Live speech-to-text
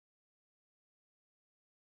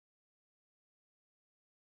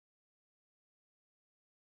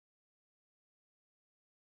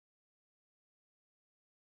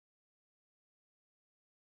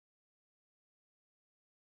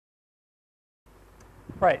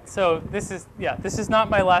Right. So this is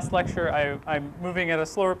not my last lecture. I'm moving at a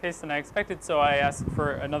slower pace than I expected, so I asked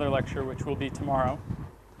for another lecture, which will be tomorrow.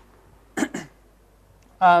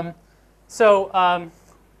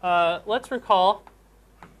 Let's recall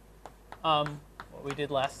what we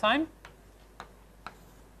did last time.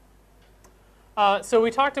 So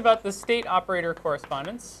we talked about the state operator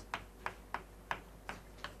correspondence.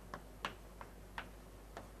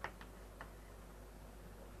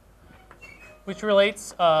 Which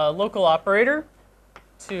relates a local operator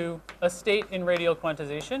to a state in radial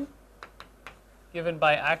quantization, given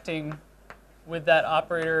by acting with that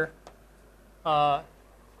operator on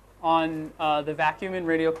the vacuum in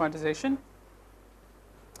radial quantization.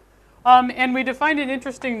 And we defined an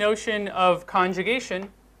interesting notion of conjugation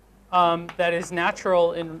that is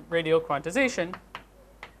natural in radial quantization,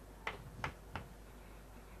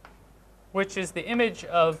 which is the image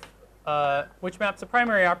of which maps a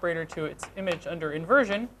primary operator to its image under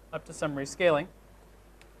inversion up to some rescaling.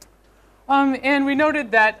 And we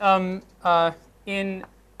noted that in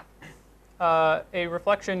a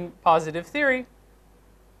reflection positive theory,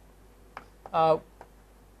 the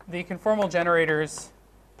conformal generators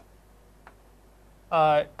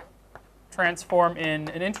transform in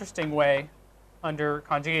an interesting way under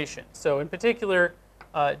conjugation. So in particular,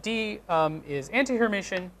 D is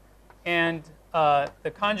anti-Hermitian, and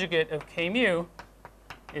the conjugate of K mu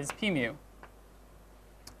is P mu.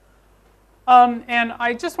 And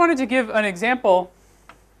I just wanted to give an example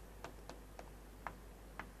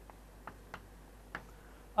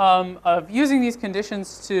of using these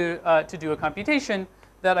conditions to do a computation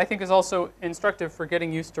that I think is also instructive for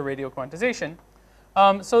getting used to radial quantization.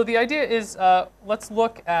 So the idea is let's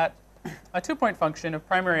look at a two-point function of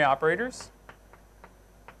primary operators.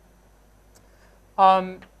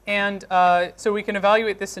 So we can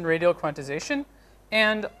evaluate this in radial quantization.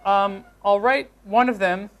 And I'll write one of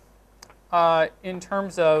them in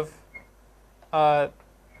terms of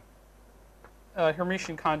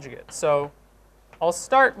Hermitian conjugate. So I'll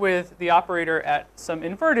start with the operator at some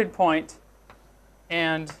inverted point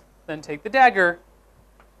and then take the dagger.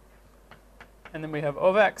 And then we have O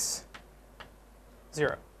of x,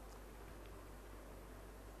 0.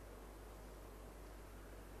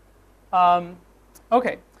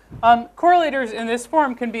 OK. Correlators in this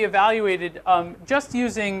form can be evaluated just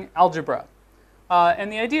using algebra.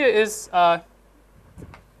 And the idea is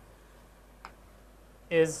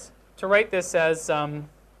to write this as, so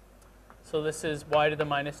this is y to the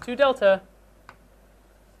minus 2 delta,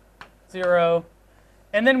 0.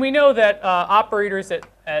 And then we know that operators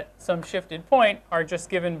at some shifted point are just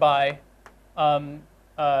given by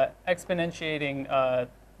exponentiating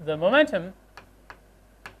the momentum.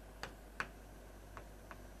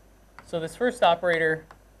 So this first operator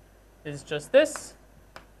is just this.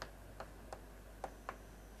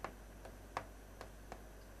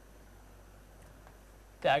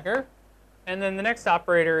 Dagger. And then the next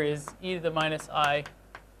operator is e to the minus I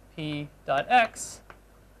p dot x,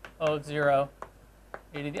 O of 0,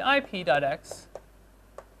 e to the I p dot x.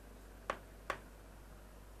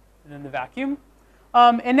 And then the vacuum.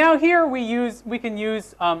 And now here we can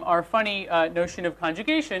use our funny notion of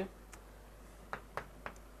conjugation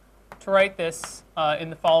to write this in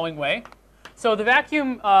the following way. So the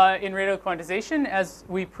vacuum in radial quantization, as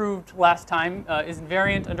we proved last time, is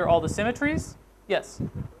invariant under all the symmetries. Yes?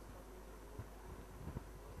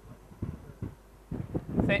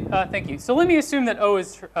 Thank you. So let me assume that O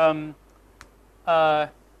is,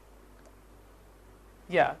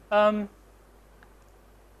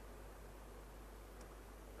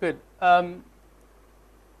 good.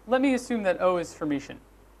 Let me assume that O is Hermitian.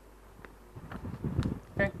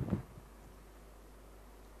 Okay.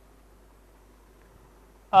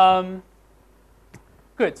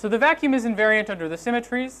 Good. So the vacuum is invariant under the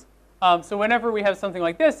symmetries. So whenever we have something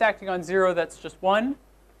like this acting on 0, that's just 1.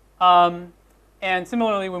 And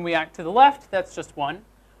similarly, when we act to the left, that's just 1.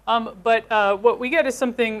 But what we get is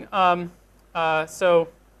something, we have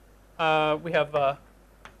O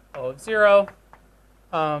of 0,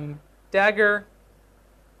 dagger,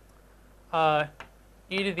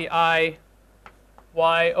 e to the I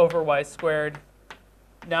y over y squared,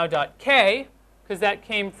 now dot k, because that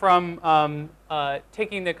came from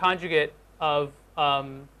taking the conjugate of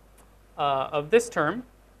this term.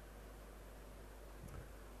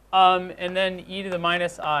 And then e to the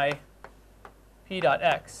minus I p dot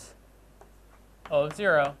x, O of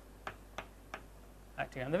 0,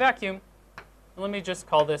 acting on the vacuum. And let me just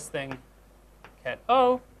call this thing ket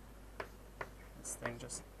O. This thing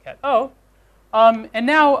just ket O. And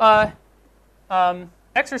now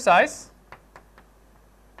exercise.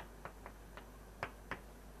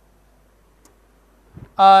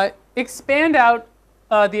 expand out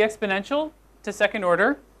the exponential to second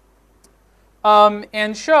order,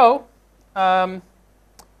 and show that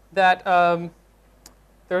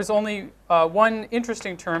there's only one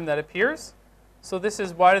interesting term that appears. So this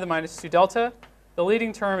is y to the minus 2 delta. The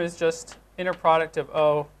leading term is just inner product of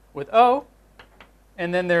O with O.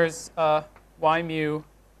 And then there's y mu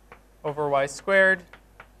over y squared,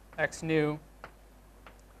 x nu,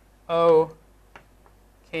 O,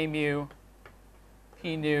 k mu,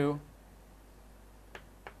 p nu,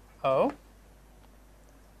 O,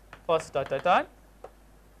 plus dot, dot, dot.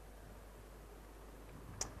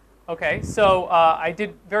 OK, so I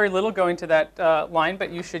did very little going to that line,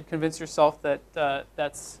 but you should convince yourself that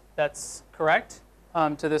that's correct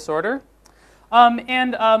to this order.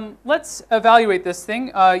 Let's evaluate this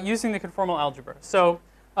thing using the conformal algebra. So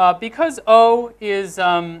because O is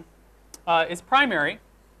primary,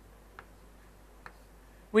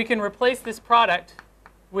 we can replace this product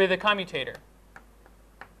with a commutator.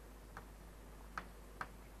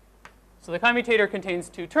 So the commutator contains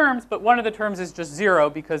two terms, but one of the terms is just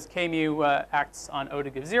 0 because k mu acts on O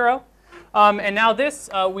to give 0. And now this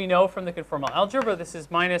we know from the conformal algebra. This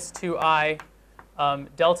is minus 2I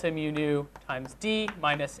delta mu nu times d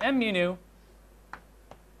minus m mu nu.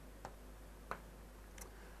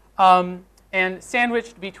 And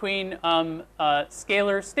sandwiched between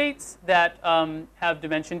scalar states that have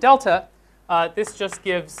dimension delta, this just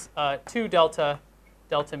gives 2 delta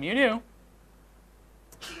mu nu.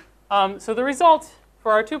 So the result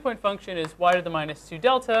for our 2-point function is y to the minus 2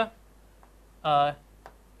 delta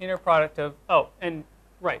inner product of, oh, and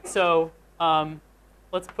right, so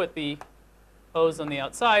let's put the O's on the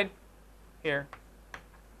outside here.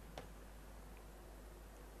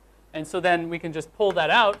 And so then we can just pull that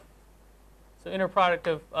out. So inner product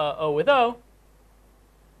of O with O.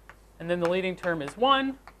 And then the leading term is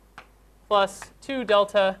 1 plus 2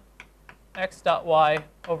 delta x dot y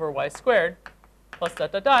over y squared plus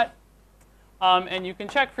dot, dot, dot. And you can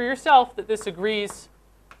check for yourself that this agrees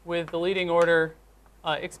with the leading order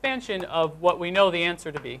expansion of what we know the answer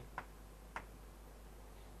to be.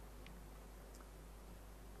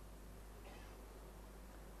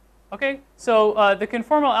 OK, so the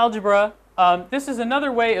conformal algebra, this is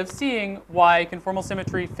another way of seeing why conformal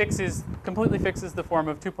symmetry completely fixes the form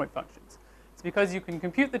of 2-point functions. It's because you can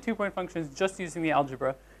compute the 2-point functions just using the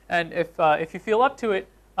algebra. And if you feel up to it,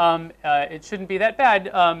 it shouldn't be that bad.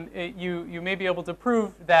 You may be able to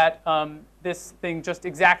prove that this thing just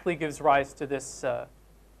exactly gives rise to this, this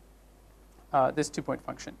 2-point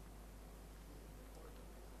function.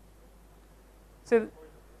 So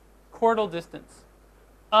chordal distance.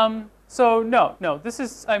 So no, this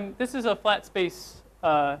is a flat space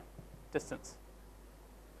distance.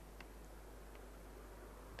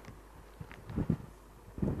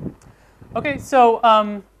 OK, so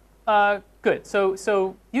good.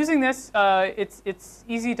 So using this, it's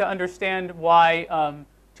easy to understand why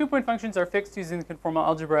 2-point functions are fixed using the conformal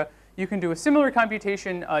algebra. You can do a similar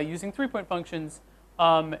computation using 3-point functions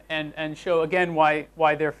and show again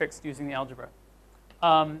why they're fixed using the algebra.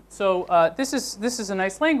 This is a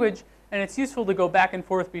nice language, and it's useful to go back and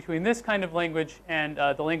forth between this kind of language and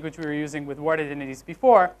the language we were using with word identities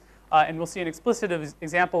before. And we'll see an explicit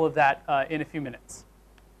example of that in a few minutes.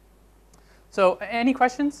 So any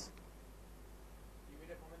questions? You made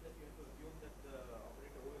a comment that you have to assume that the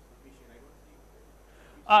operator O is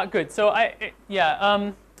Hermitian. Good. So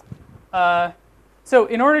so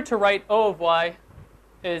in order to write O of y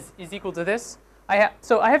is equal to this, I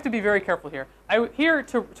have to be very careful here. Here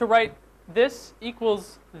to write this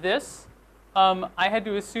equals this, I had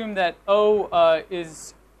to assume that O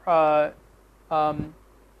is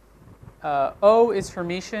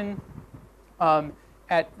Hermitian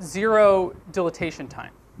at 0 dilatation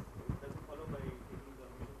time. Does it follow by taking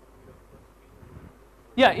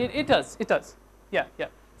the Yeah, it does. It does. Yeah.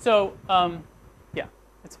 So yeah,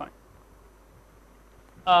 it's fine.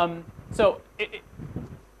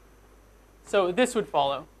 So this would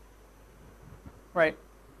follow, right?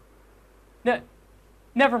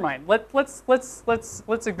 Never mind. Let's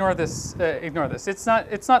ignore this. Ignore this. It's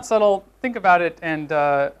not subtle. Think about it and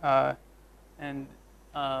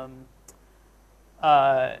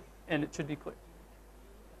it should be clear.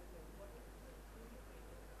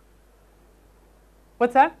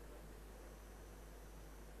 What's that?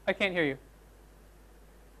 I can't hear you.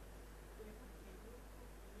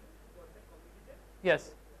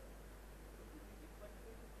 Yes.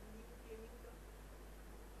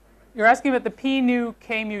 You're asking about the p nu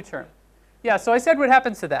k mu term. Yeah, so I said what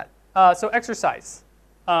happens to that. So exercise.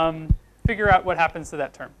 Figure out what happens to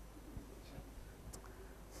that term.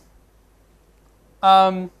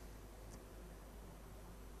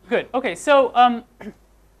 Good. Okay, so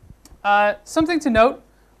something to note.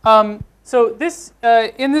 So this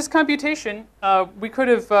in this computation, we could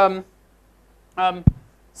have. The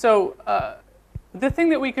thing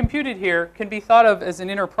that we computed here can be thought of as an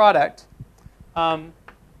inner product of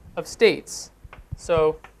states.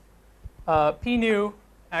 So P nu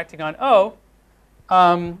acting on O,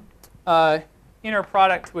 inner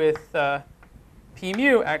product with P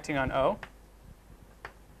mu acting on O.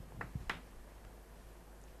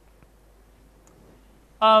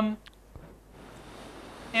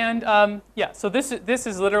 Yeah, so this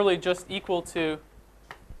is literally just equal to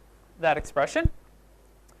that expression.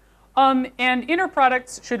 And inner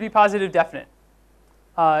products should be positive definite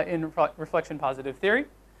in reflection positive theory.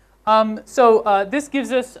 This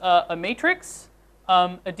gives us a matrix,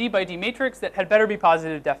 a D by D matrix that had better be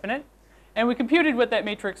positive definite. And we computed what that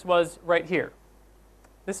matrix was right here.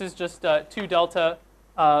 This is just 2 delta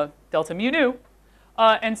delta mu nu.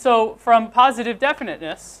 And so from positive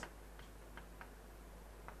definiteness,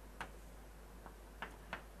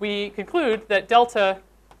 we conclude that delta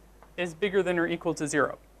is bigger than or equal to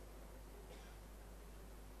 0.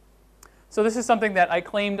 So this is something that I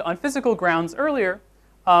claimed on physical grounds earlier,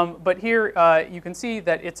 but here you can see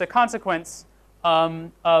that it's a consequence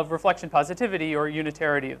of reflection positivity or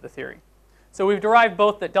unitarity of the theory. So we've derived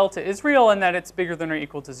both that delta is real and that it's bigger than or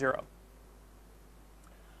equal to 0.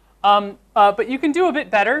 But you can do a bit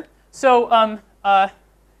better. So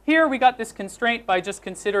here we got this constraint by just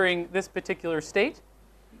considering this particular state.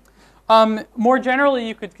 More generally,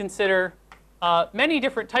 you could consider many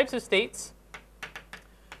different types of states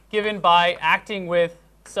given by acting with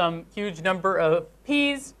some huge number of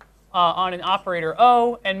p's on an operator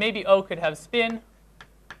O, and maybe O could have spin.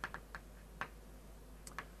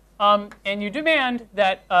 And you demand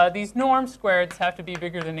that these norm squareds have to be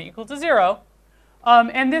bigger than or equal to 0.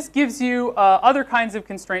 And this gives you other kinds of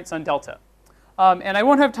constraints on delta. And I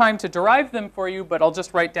won't have time to derive them for you, but I'll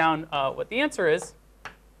just write down what the answer is.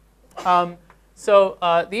 The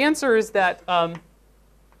answer is that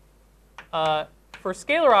for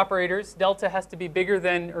scalar operators, delta has to be bigger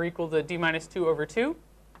than or equal to d minus 2 over 2.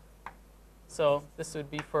 So this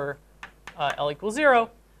would be for L equals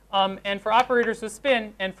 0. And for operators with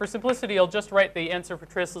spin, and for simplicity, I'll just write the answer for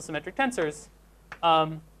traceless symmetric tensors.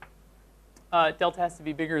 Delta has to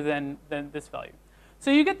be bigger than this value.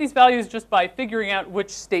 So you get these values just by figuring out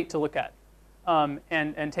which state to look at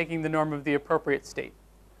and taking the norm of the appropriate state.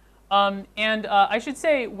 I should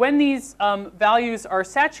say, when these values are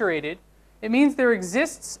saturated, it means there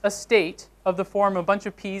exists a state of the form a bunch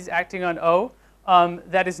of p's acting on O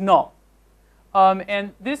that is null.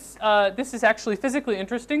 And this is actually physically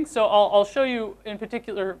interesting. So I'll show you in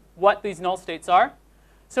particular what these null states are.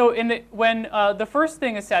 So when the first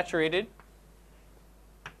thing is saturated,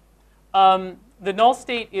 the null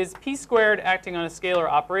state is p squared acting on a scalar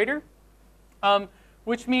operator,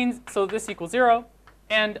 which means, so this equals 0.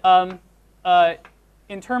 And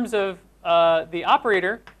in terms of the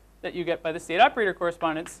operator that you get by the state operator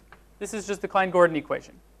correspondence, this is just the Klein-Gordon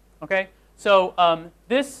equation. Okay? So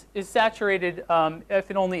this is saturated if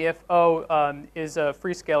and only if O is a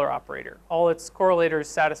free scalar operator. All its correlators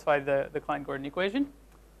satisfy the Klein-Gordon equation.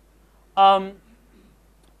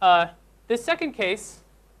 This second case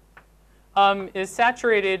is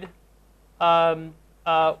saturated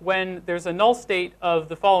when there's a null state of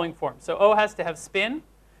the following form. So O has to have spin.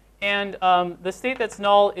 And the state that's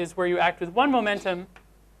null is where you act with one momentum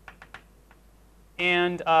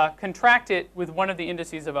and contract it with one of the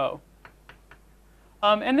indices of O.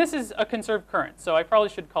 And this is a conserved current. So I probably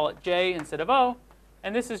should call it J instead of O.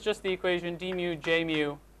 And this is just the equation d mu J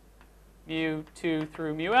mu mu 2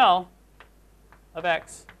 through mu L of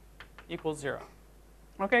x equals 0.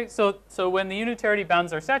 OK, so when the unitarity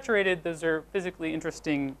bounds are saturated, those are physically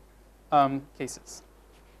interesting cases.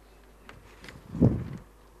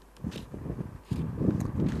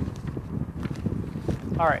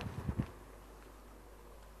 All right.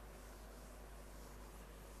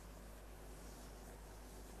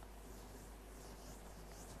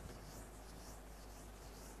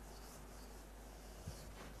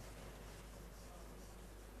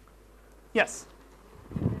 Yes.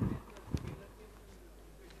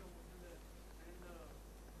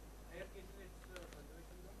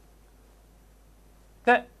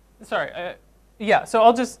 Yeah, so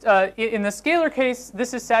I'll just, in the scalar case,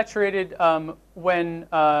 this is saturated when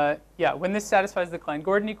this satisfies the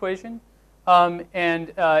Klein-Gordon equation. And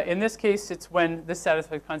in this case, it's when this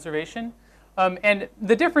satisfies conservation. And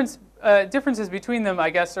the differences between them, I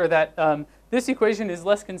guess, are that this equation is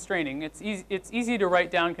less constraining. It's easy to write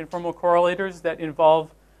down conformal correlators that involve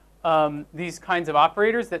these kinds of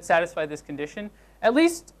operators that satisfy this condition. at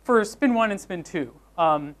least for spin 1 and spin 2.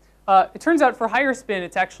 It turns out for higher spin,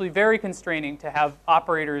 it's actually very constraining to have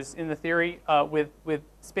operators in the theory with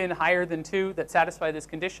spin higher than 2 that satisfy this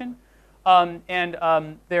condition.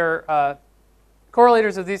 Their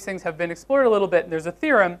correlators of these things have been explored a little bit. And there's a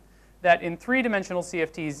theorem that in 3-dimensional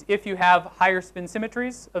CFTs, if you have higher spin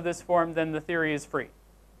symmetries of this form, then the theory is free.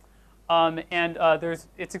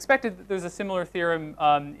 It's expected that there's a similar theorem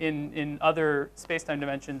in other space-time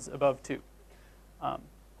dimensions above 2.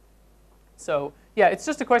 So yeah, it's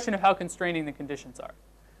just a question of how constraining the conditions are.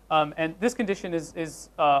 And this condition is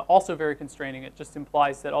also very constraining. It just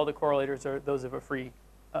implies that all the correlators are those of a free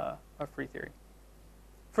theory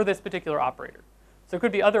for this particular operator. So there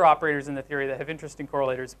could be other operators in the theory that have interesting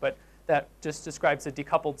correlators, but that just describes a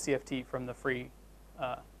decoupled CFT from the free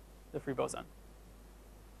boson.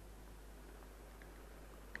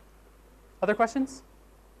 Other questions?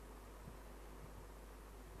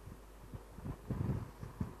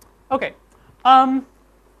 Okay.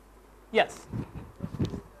 Yes.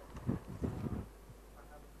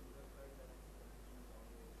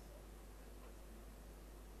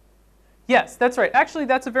 Yes, that's right. Actually,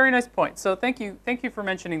 that's a very nice point. So thank you for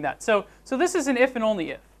mentioning that. So this is an if and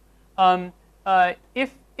only if.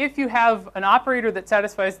 If you have an operator that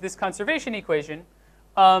satisfies this conservation equation,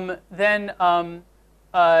 then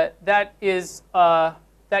that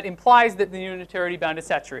implies that the unitarity bound is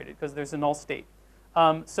saturated because there's a null state.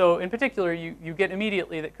 So in particular, you get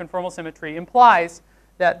immediately that conformal symmetry implies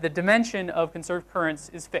that the dimension of conserved currents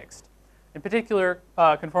is fixed. In particular,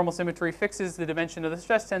 conformal symmetry fixes the dimension of the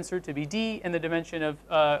stress tensor to be d and the dimension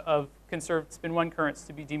of conserved spin 1 currents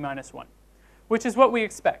to be d minus 1, which is what we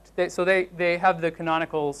expect. So they have the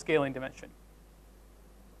canonical scaling dimension.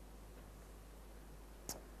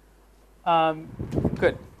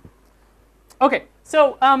 Good. OK,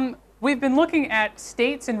 so we've been looking at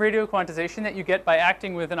states in radio quantization that you get by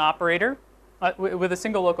acting with an operator, with a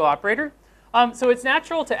single local operator. So it's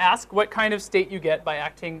natural to ask what kind of state you get by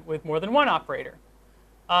acting with more than one operator.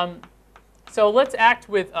 So let's act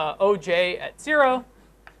with OJ at 0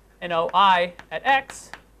 and OI at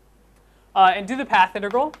x and do the path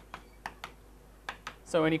integral.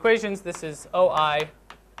 So in equations, this is OI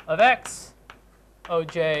of x,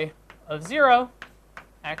 OJ of 0,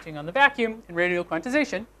 acting on the vacuum in radial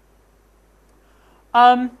quantization.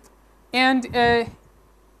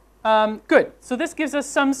 Good. So this gives us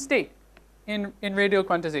some state in radial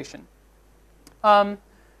quantization.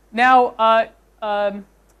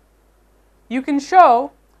 You can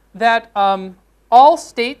show that all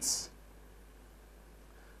states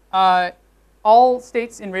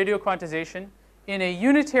in radial quantization in a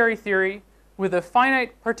unitary theory with a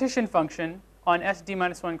finite partition function on SD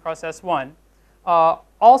minus 1 cross S1,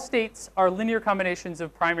 all states are linear combinations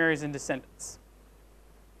of primaries and descendants.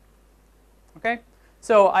 Okay?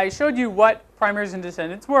 So I showed you what primaries and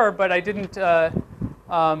descendants were, but I didn't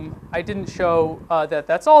show that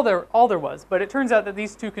that's all there was. But it turns out that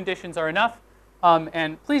these two conditions are enough.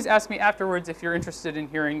 And please ask me afterwards if you're interested in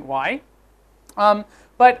hearing why.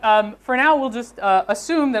 But for now, we'll just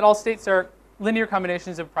assume that all states are linear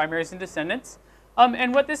combinations of primaries and descendants.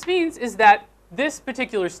 And what this means is that this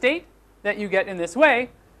particular state that you get in this way,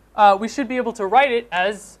 we should be able to write it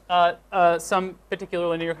as some particular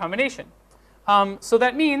linear combination. So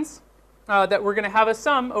that means that we're going to have a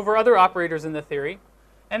sum over other operators in the theory.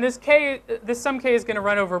 And this sum k is going to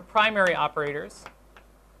run over primary operators.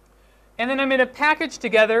 And then I'm going to package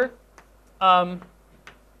together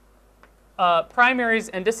primaries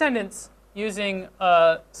and descendants using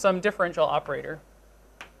some differential operator.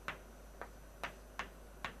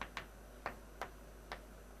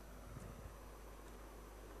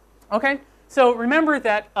 Okay, so remember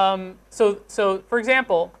that, so for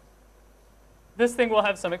example, this thing will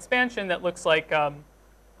have some expansion that looks like,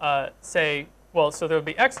 say, well, so there'll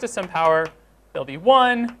be x to some power, there'll be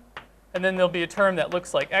 1, and then there'll be a term that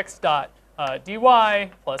looks like x dot dy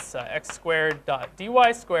plus x squared dot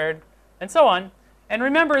dy squared, and so on. And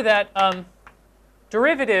remember that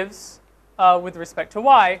derivatives with respect to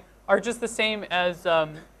y are just the same as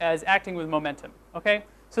acting with momentum. Okay,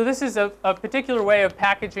 so this is a particular way of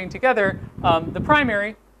packaging together the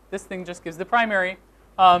primary. This thing just gives the primary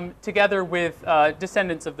together with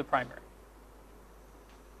descendants of the primary.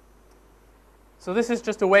 So this is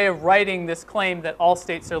just a way of writing this claim that all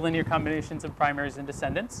states are linear combinations of primaries and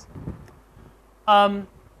descendants. So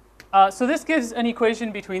this gives an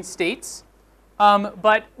equation between states.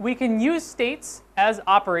 But we can use states as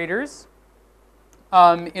operators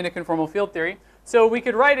in a conformal field theory. So we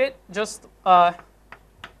could write it just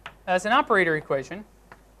as an operator equation.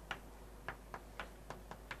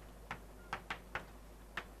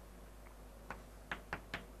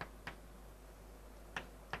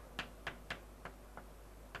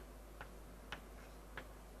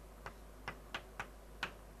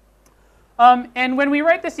 And when we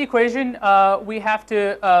write this equation, we have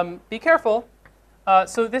to be careful.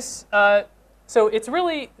 So it's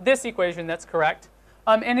really this equation that's correct.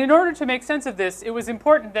 And in order to make sense of this, it was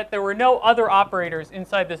important that there were no other operators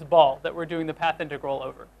inside this ball that we're doing the path integral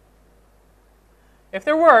over. If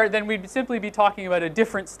there were, then we'd simply be talking about a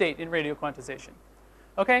different state in radio quantization.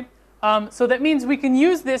 Okay? So that means we can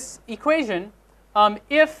use this equation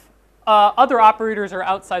if other operators are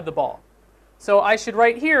outside the ball. So I should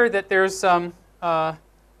write here that there's a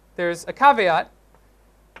caveat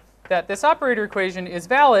that this operator equation is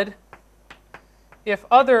valid if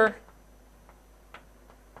other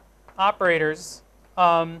operators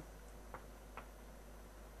have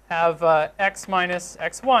x minus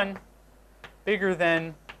x1 bigger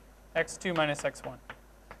than x2 minus x1.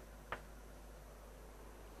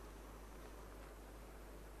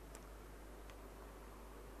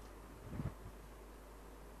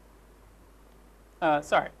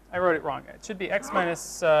 Sorry, I wrote it wrong. It should be x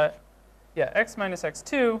minus, x minus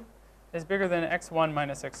x2 is bigger than x1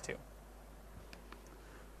 minus x2.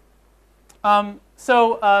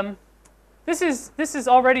 This is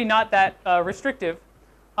already not that restrictive,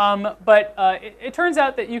 but it turns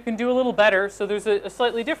out that you can do a little better. So there's a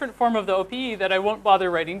slightly different form of the OPE that I won't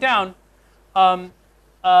bother writing down,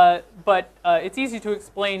 but it's easy to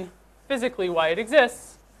explain physically why it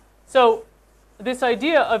exists. So this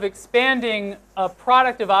idea of expanding a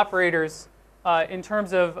product of operators in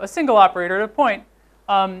terms of a single operator at a point,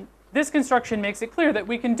 this construction makes it clear that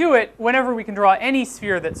we can do it whenever we can draw any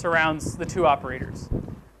sphere that surrounds the two operators.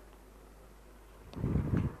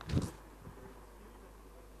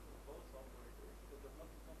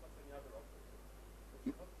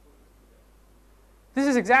 This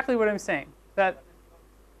is exactly what I'm saying.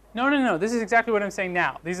 No. This is exactly what I'm saying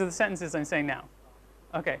now. These are the sentences I'm saying now.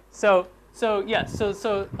 Okay. So yes.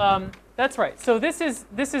 That's right. So this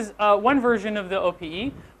is one version of the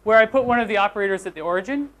OPE where I put one of the operators at the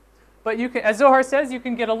origin. But you can, as Zohar says, you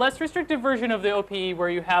can get a less restrictive version of the OPE where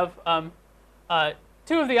you have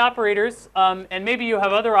two of the operators, and maybe you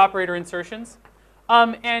have other operator insertions.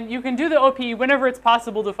 And you can do the OPE whenever it's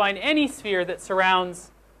possible to find any sphere that surrounds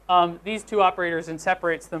these two operators and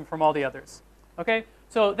separates them from all the others. Okay?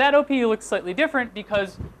 So that OPE looks slightly different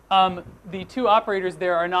because the two operators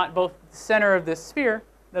there are not both the center of this sphere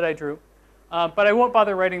that I drew. But I won't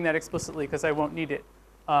bother writing that explicitly because I won't need it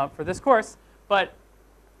for this course. But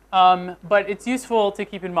it's useful to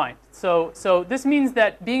keep in mind. So this means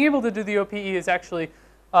that being able to do the OPE is actually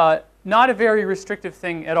not a very restrictive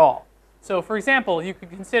thing at all. So for example, you could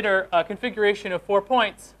consider a configuration of 4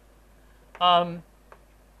 points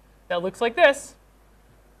that looks like this.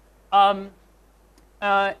 And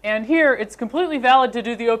here, it's completely valid to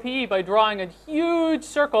do the OPE by drawing a huge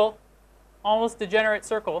circle, almost degenerate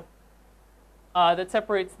circle, that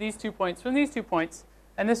separates these 2 points from these 2 points.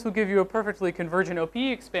 And this will give you a perfectly convergent OPE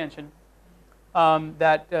expansion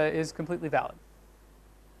that is completely valid.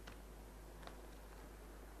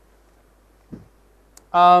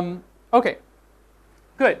 OK,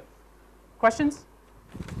 good. Questions?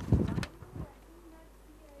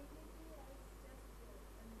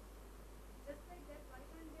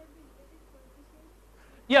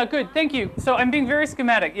 Yeah, good. Thank you. So I'm being very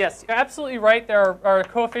schematic. Yes, you're absolutely right. There are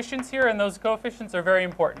coefficients here, and those coefficients are very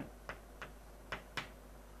important.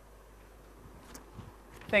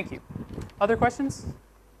 Thank you. Other questions?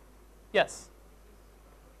 Yes.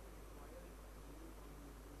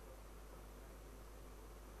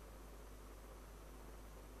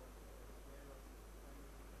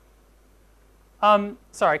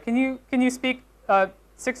 Sorry, can you speak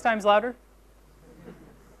 6 times louder?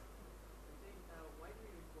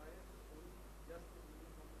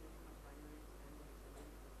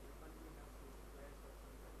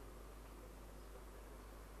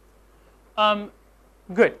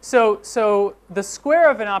 Good. So the square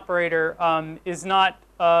of an operator is not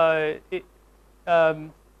the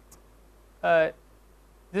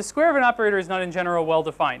square of an operator is not in general well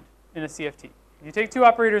defined in a CFT. If you take 2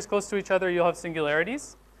 operators close to each other, you'll have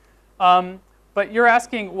singularities. But you're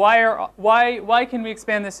asking why can we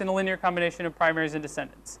expand this in a linear combination of primaries and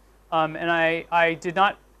descendants? And I did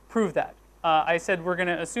not prove that. I said we're going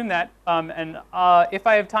to assume that, and if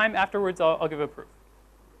I have time afterwards, I'll give a proof.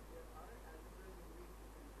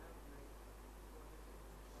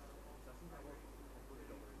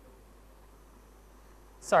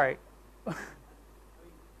 Sorry.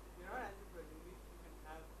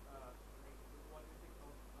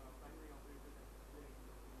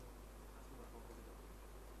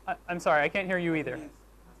 I'm sorry, I can't hear you either.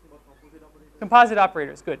 Composite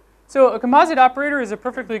operators, good. So a composite operator is a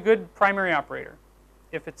perfectly good primary operator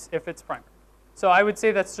if it's primary. So I would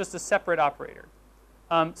say that's just a separate operator.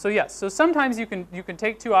 So yes, so sometimes you can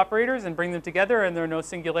take two operators and bring them together and there are no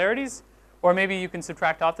singularities. Or maybe you can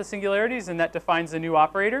subtract off the singularities and that defines a new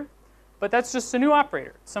operator. But that's just a new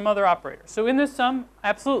operator, some other operator. So in this sum,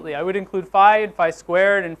 absolutely, I would include phi and phi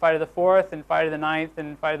squared and phi to the fourth and phi to the ninth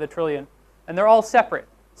and phi to the trillion. And they're all separate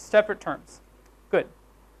terms. Good.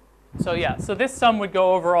 So yeah, so this sum would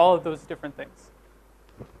go over all of those different things.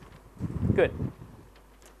 Good.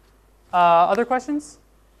 Other questions?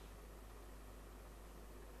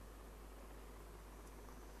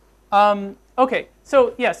 Okay,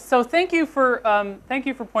 so yes, so thank you for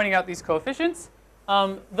pointing out these coefficients.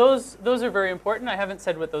 Those are very important. I haven't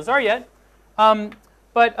said what those are yet,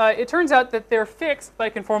 but it turns out that they're fixed by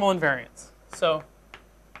conformal invariance. So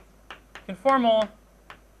conformal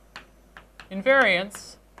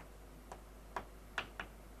invariance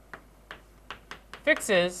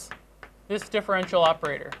fixes this differential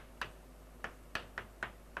operator.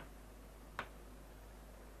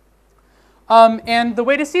 And the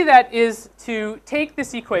way to see that is to take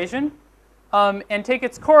this equation and take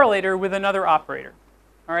its correlator with another operator.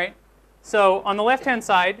 All right? So on the left-hand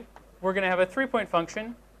side, we're going to have a three-point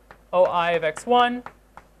function, OI of x1,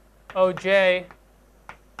 OJ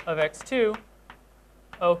of x2,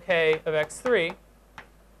 OK of x3.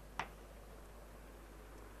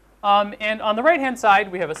 And on the right-hand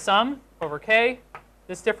side, we have a sum over k,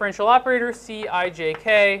 this differential operator,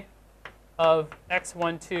 Cijk of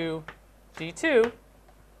x12 d2.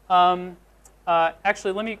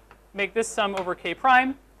 Actually, let me make this sum over k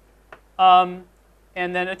prime,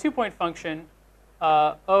 and then a two-point function,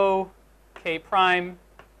 O k prime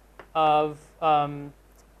of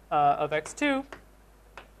x2,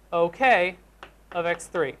 OK of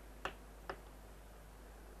x3.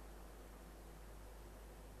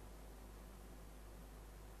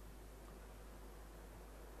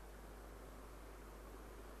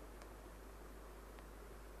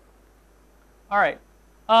 All right,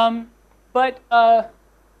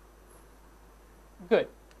 good.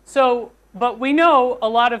 So, but we know a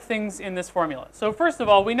lot of things in this formula. So first of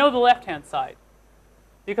all, we know the left-hand side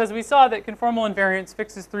because we saw that conformal invariance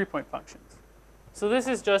fixes three-point functions. So this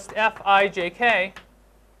is just Fijk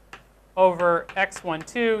over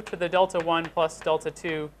x12 to the delta 1 plus delta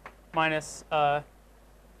 2 minus, or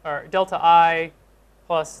delta I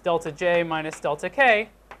plus delta j minus delta k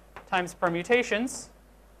times permutations.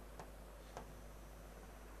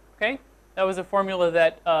 Okay, that was a formula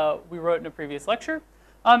that we wrote in a previous lecture.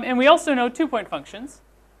 And we also know two-point functions.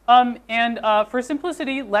 For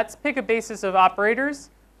simplicity, let's pick a basis of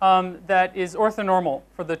operators that is orthonormal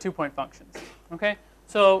for the two-point functions. Okay,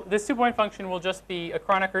 so this two-point function will just be a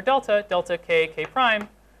Kronecker delta, delta k, k prime,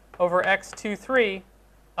 over x23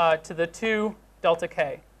 to the 2 delta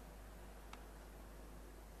k.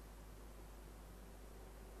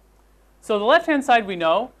 So the left-hand side we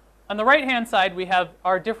know. On the right-hand side, we have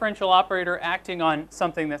our differential operator acting on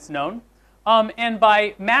something that's known. And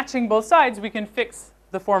by matching both sides, we can fix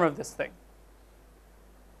the form of this thing.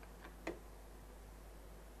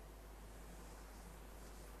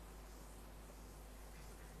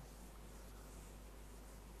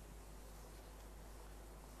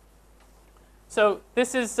 So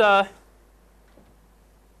this is an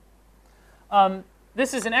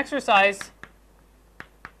exercise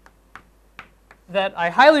that I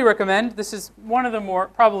highly recommend. This is one of the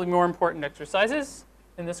probably more important exercises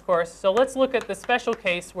in this course. So let's look at the special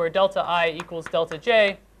case where delta I equals delta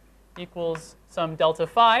j equals some delta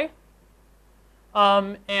phi.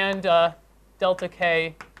 And delta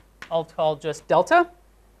k I'll call just delta.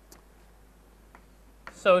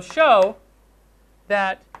 So show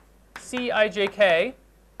that Cijk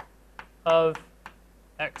of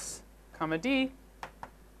x comma d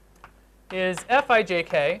is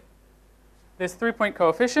Fijk, this three-point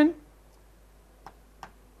coefficient,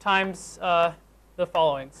 times the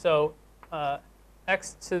following. So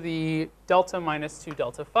x to the delta minus 2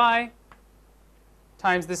 delta phi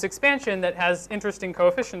times this expansion that has interesting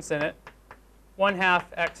coefficients in it, 1/2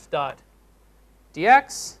 x dot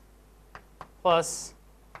dx plus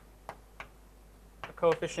a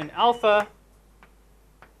coefficient alpha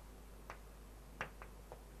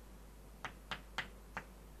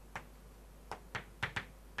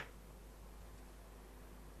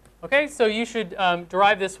Okay, so you should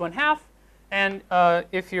derive this 1/2, and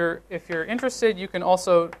if you're interested, you can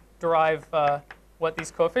also derive what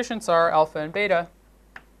these coefficients are, alpha and beta.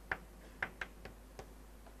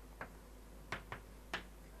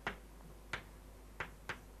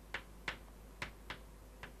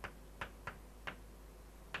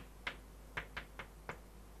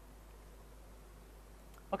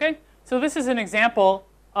 Okay, so this is an example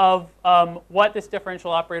of what this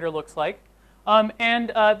differential operator looks like. And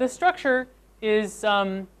the structure is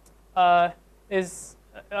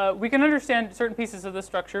we can understand certain pieces of the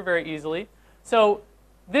structure very easily. So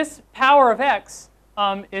this power of x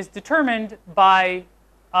is determined by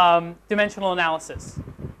dimensional analysis.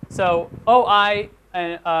 So OI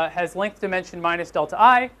has length dimension minus delta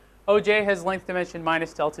I, OJ has length dimension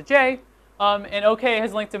minus delta J, and OK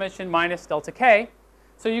has length dimension minus delta K.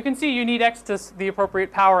 So you can see you need x to the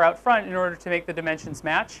appropriate power out front in order to make the dimensions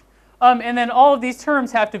match. And then all of these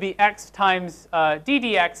terms have to be x times d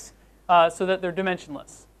dx so that they're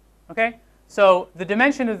dimensionless. Okay? So the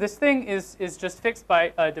dimension of this thing is just fixed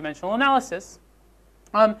by dimensional analysis.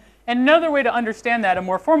 And another way to understand that, a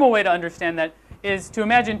more formal way to understand that, is to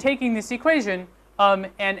imagine taking this equation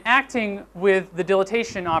and acting with the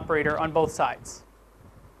dilatation operator on both sides.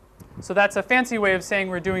 So that's a fancy way of saying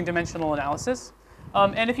we're doing dimensional analysis.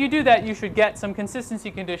 And if you do that, you should get some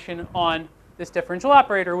consistency condition on this differential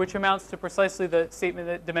operator, which amounts to precisely the statement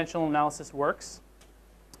that dimensional analysis works.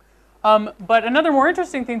 But another more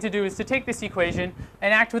interesting thing to do is to take this equation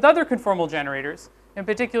and act with other conformal generators, in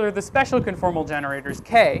particular the special conformal generators,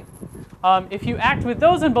 K. If you act with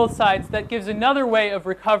those on both sides, that gives another way of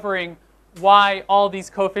recovering why all these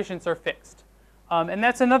coefficients are fixed. And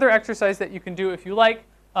that's another exercise that you can do if you like.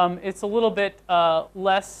 It's a little bit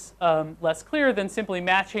less clear than simply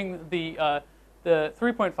matching the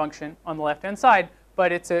 3-point function on the left-hand side,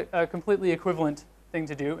 but it's a completely equivalent thing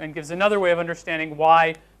to do and gives another way of understanding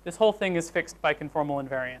why this whole thing is fixed by conformal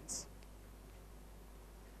invariance.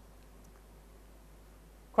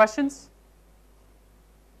 Questions?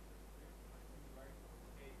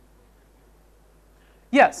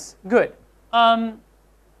 Yes, good.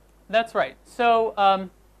 That's right. So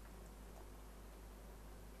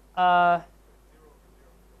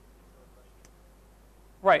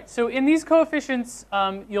right. So in these coefficients,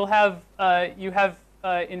 you have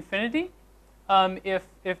infinity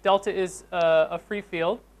if delta is a free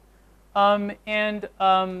field, and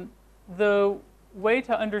the way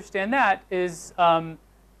to understand that is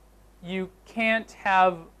you can't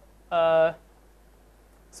have.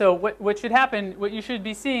 So what should happen? What you should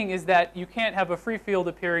be seeing is that you can't have a free field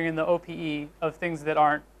appearing in the OPE of things that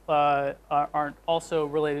aren't also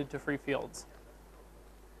related to free fields.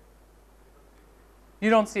 You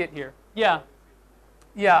don't see it here. Yeah.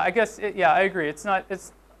 Yeah, I guess. Yeah, I agree. It's not.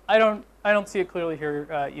 It's. I don't see it clearly here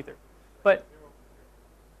either. But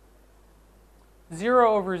 0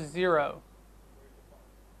 over 0.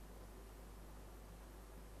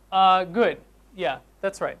 Good. Yeah,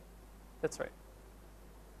 that's right. That's right.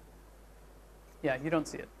 Yeah, you don't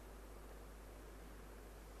see it.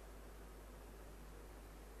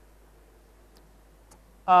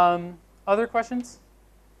 Other questions?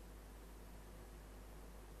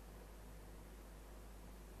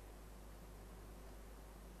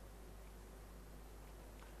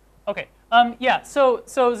 Okay. Yeah. So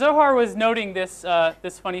Zohar was noting this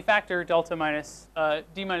this funny factor delta minus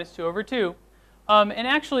d minus 2 over 2, and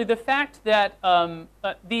actually the fact that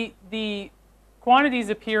the quantities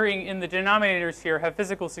appearing in the denominators here have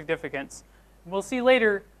physical significance. We'll see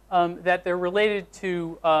later that they're related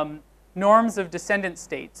to norms of descendant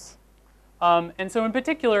states. And so in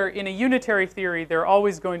particular, in a unitary theory, they're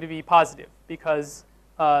always going to be positive because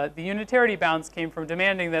the unitarity bounds came from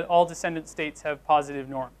demanding that all descendant states have positive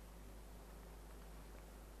norm.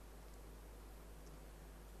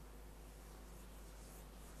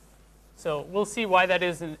 So we'll see why that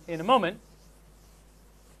is in a moment.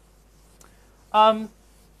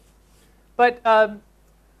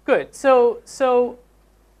 Good. So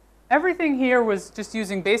everything here was just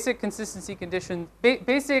using basic consistency conditions,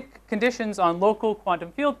 basic conditions on local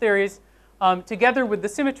quantum field theories, together with the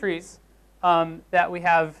symmetries that we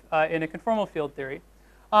have in a conformal field theory.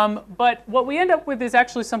 But what we end up with is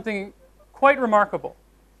actually something quite remarkable.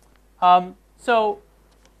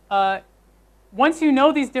 Once you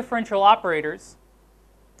know these differential operators,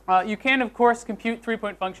 you can, of course, compute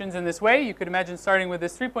 3-point functions in this way. You could imagine starting with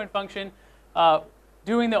this 3-point function,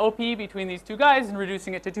 doing the OPE between these two guys, and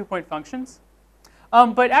reducing it to 2-point functions.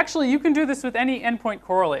 But actually, you can do this with any n-point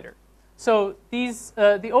correlator. So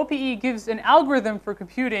the OPE gives an algorithm for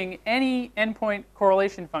computing any n-point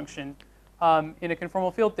correlation function in a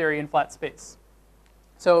conformal field theory in flat space.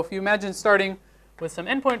 So if you imagine starting with some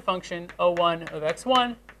n-point function, O1 of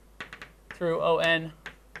x1 through On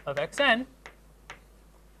of xn,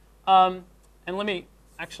 and let me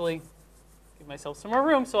actually give myself some more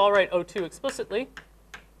room, so I'll write O2 explicitly.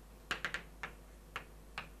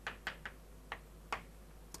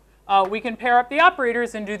 We can pair up the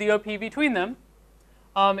operators and do the OP between them.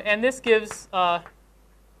 And this gives a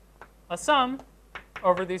sum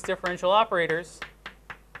over these differential operators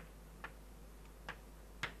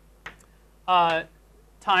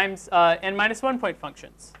times n minus 1 point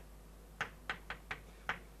functions.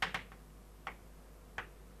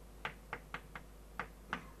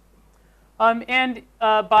 And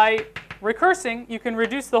by recursing, you can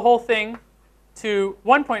reduce the whole thing to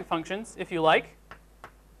 1 point functions, if you like.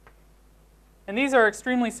 And these are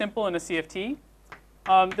extremely simple in a CFT.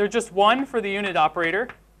 They're just 1 for the unit operator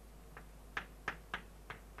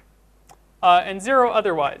and 0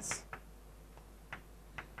 otherwise.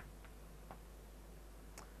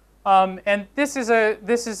 And this is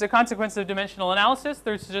a consequence of dimensional analysis.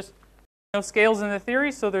 There's just no scales in the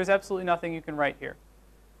theory, so there's absolutely nothing you can write here.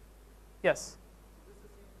 Yes? This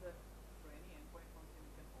assumes that for any endpoint function,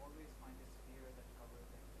 you can always find a sphere that covers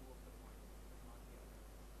like 2 of the points, but not the other.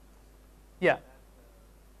 Yeah.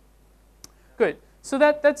 Good. So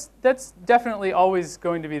that's definitely always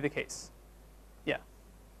going to be the case. Yeah.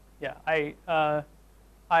 Yeah.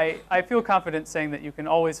 I feel confident saying that you can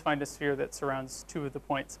always find a sphere that surrounds 2 of the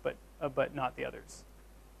points, but not the others.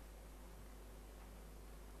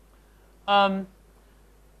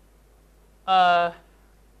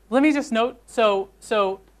 Let me just note. So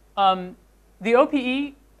the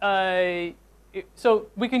OPE. So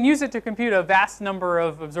we can use it to compute a vast number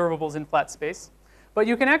of observables in flat space, but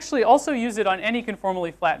you can actually also use it on any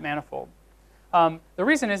conformally flat manifold. The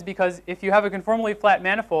reason is because if you have a conformally flat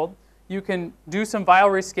manifold, you can do some Weyl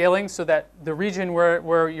rescaling so that the region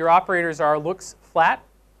where your operators are looks flat.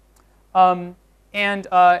 And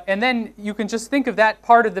then you can just think of that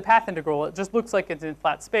part of the path integral. It just looks like it's in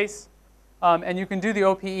flat space. And you can do the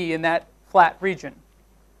OPE in that flat region.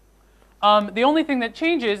 The only thing that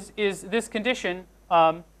changes is this condition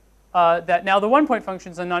that now the 1 point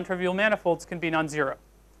functions on non-trivial manifolds can be non-zero.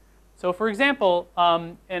 So for example,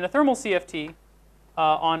 in a thermal CFT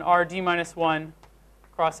on Rd minus 1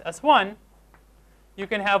 cross S1, you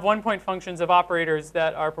can have 1 point functions of operators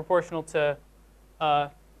that are proportional to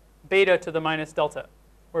beta to the minus delta,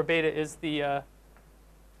 where beta is the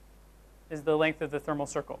length of the thermal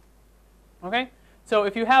circle. Okay? So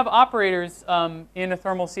if you have operators in a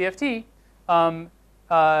thermal CFT,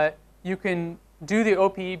 you can do the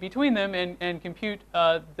OPE between them and compute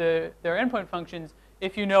their endpoint functions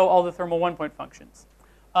if you know all the thermal 1 point functions.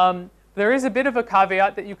 There is a bit of a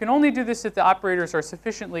caveat that you can only do this if the operators are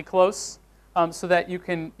sufficiently close so that you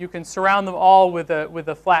can surround them all with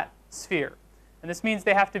a flat sphere. And this means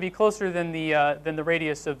they have to be closer than the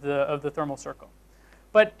radius of the thermal circle.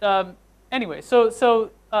 But anyway,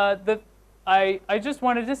 I just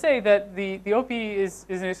wanted to say that the OPE is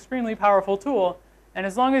an extremely powerful tool, and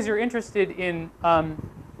as long as you're interested in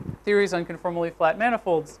theories on conformally flat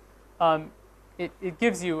manifolds, it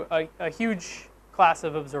gives you a huge class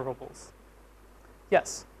of observables.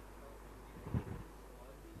 Yes?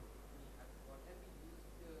 What have we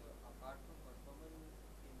used apart from conformal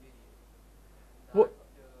invariant What?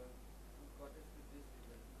 got us to this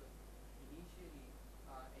result? Because initially,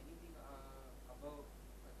 anything above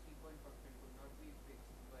a 3 point function could not be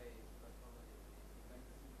fixed by conformal invariant. You can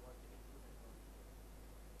see what input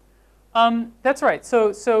and output. That's right.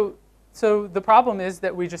 So the problem is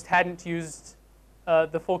that we just hadn't used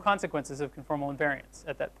the full consequences of conformal invariance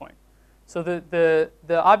at that point. So the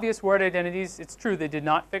obvious word identities, it's true, they did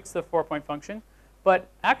not fix the 4 point function. But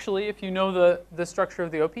actually, if you know the structure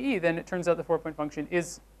of the OPE, then it turns out the 4 point function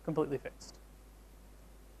is completely fixed.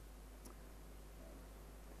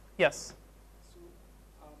 Yes? So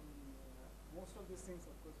most of these things,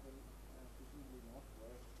 of course, will presumably not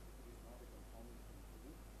work if it is not a conformal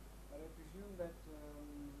theory. But I presume that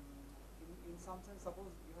in some sense,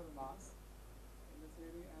 suppose you have a mass in the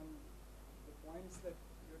theory, and the points that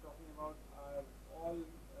you're talking about are all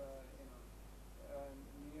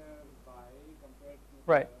nearby compared to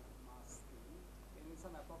Right. the mass theory. In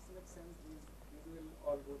some approximate sense, these will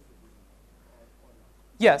all go through this or not.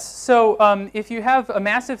 Yes. So if you have a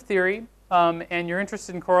massive theory and you're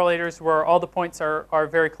interested in correlators where all the points are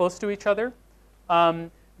very close to each other,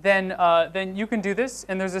 then you can do this.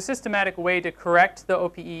 And there's a systematic way to correct the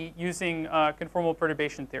OPE using conformal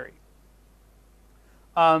perturbation theory.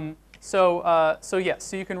 So yes,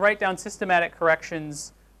 so you can write down systematic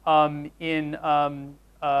corrections in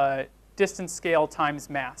distance scale times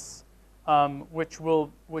mass, which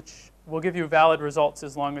will give you valid results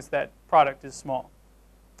as long as that product is small.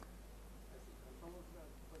 Conformal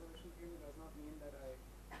perturbation theory does not mean that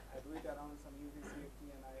I do it around some UV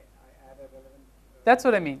CFT and I add a relevant. That's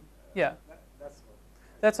what I mean. Yeah.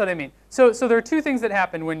 That's what I mean. So there are two things that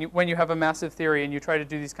happen when you have a massive theory and you try to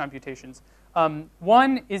do these computations.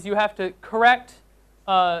 One is you have to correct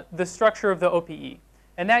the structure of the OPE.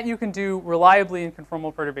 And that you can do reliably in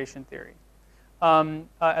conformal perturbation theory,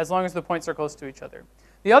 as long as the points are close to each other.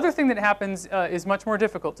 The other thing that happens is much more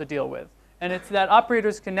difficult to deal with. And it's that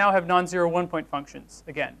operators can now have non-zero one-point functions,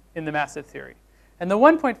 again, in the massive theory. And the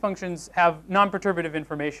one-point functions have non-perturbative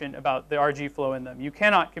information about the RG flow in them. You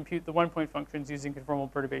cannot compute the one-point functions using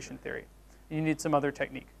conformal perturbation theory. You need some other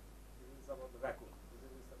technique. This is about the vacuum.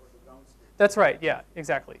 This is about the ground state. That's right. Yeah,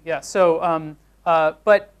 exactly. Yeah. So,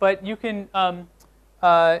 but you can,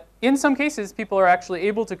 in some cases, people are actually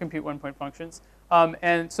able to compute one-point functions.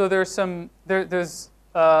 And so there's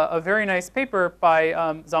a very nice paper by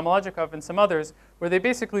Zamolodchikov and some others where they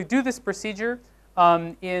basically do this procedure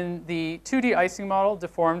in the 2D icing model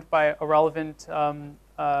deformed by a relevant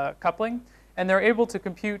coupling. And they're able to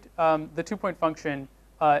compute the two-point function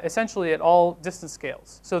essentially at all distance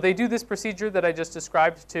scales. So they do this procedure that I just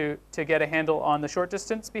described to get a handle on the short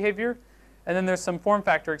distance behavior. And then there's some form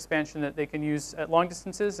factor expansion that they can use at long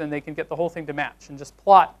distances, and they can get the whole thing to match and just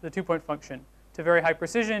plot the two-point function to very high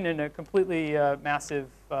precision in a completely massive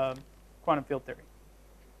quantum field theory.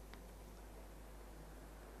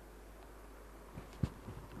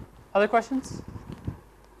 Other questions?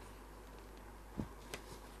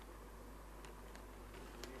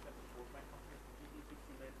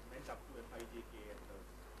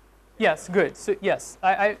 Yes, good. So yes,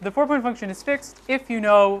 the 4-point function is fixed if you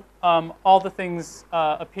know all the things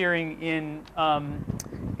appearing in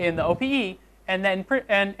the OPE. And then,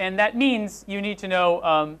 and that means you need to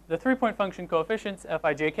know the 3-point function coefficients,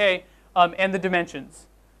 Fi, J, K, and the dimensions.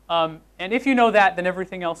 And if you know that, then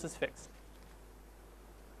everything else is fixed.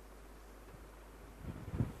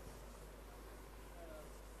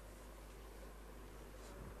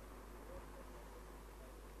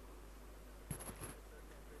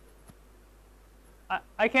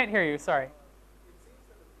 I can't hear you. Sorry.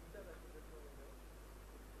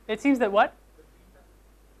 It seems that what?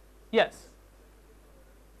 Yes.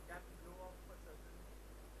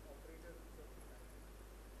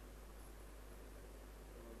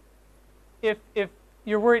 If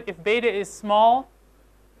you're worried if beta is small,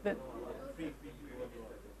 then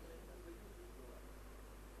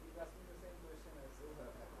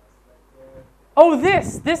oh,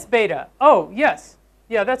 this beta. Oh, yes.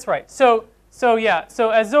 Yeah, that's right. So yeah. So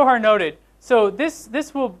as Zohar noted, so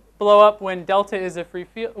this will blow up when delta is a free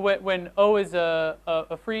field, when O is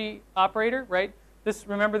a free operator, right?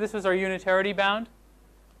 Remember this was our unitarity bound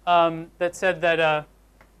that said that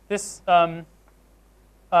this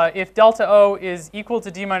if delta O is equal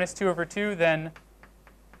to d minus 2 over 2, then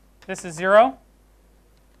this is 0,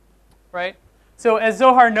 right? So as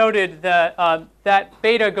Zohar noted, that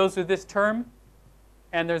beta goes with this term,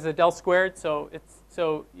 and there's a del squared, so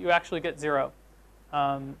you actually get 0,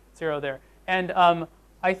 0 there. And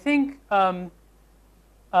I think the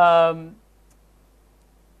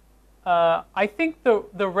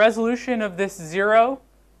resolution of this 0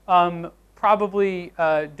 probably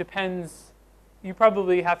depends. You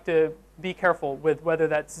probably have to be careful with whether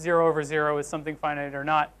that's 0 over 0 is something finite or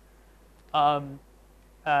not.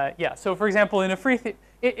 Yeah. So for example, in a free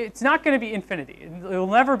it's not going to be infinity. It will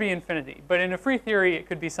never be infinity. But in a free theory, it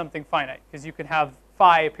could be something finite because you could have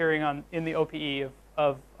phi appearing in the OPE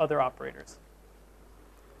of other operators.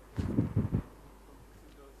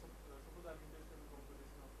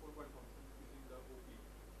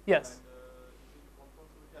 Yes.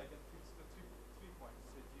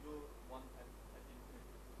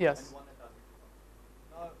 Yes. Now,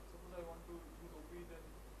 suppose I want to use OPE, then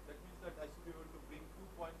that means that I should be able to bring 2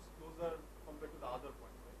 points closer compared to the other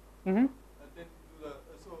points, right? Mm-hmm. And then do the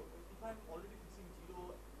so if I'm already fixing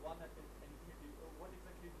 0, 1, and infinity, what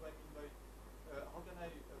exactly do I mean by how can I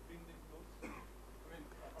bring them close? I mean,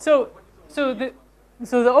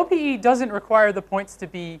 so the OPE doesn't require the points to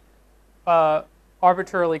be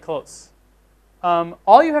arbitrarily close.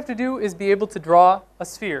 All you have to do is be able to draw a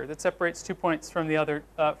sphere that separates 2 points from the other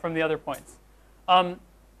points.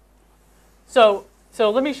 So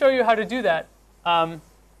let me show you how to do that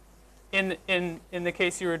in the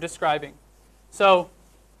case you were describing. So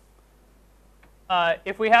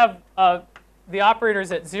if we have the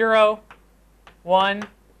operators at 0, 1,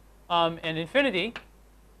 and infinity,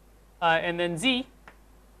 and then z,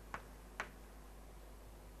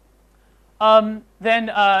 then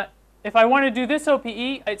if I want to do this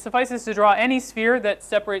OPE, it suffices to draw any sphere that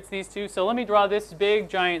separates these two. So let me draw this big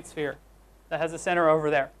giant sphere that has a center over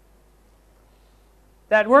there.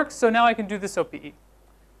 That works, so now I can do this OPE.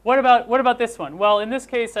 What about this one? Well, in this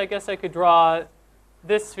case, I guess I could draw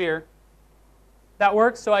this sphere. That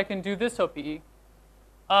works, so I can do this OPE.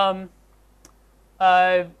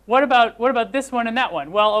 What about this one and that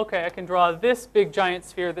one? Well, okay, I can draw this big giant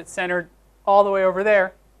sphere that's centered all the way over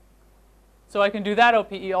there. So I can do that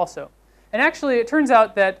OPE also. And actually, it turns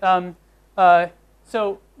out that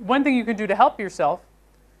so one thing you can do to help yourself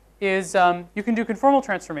is you can do conformal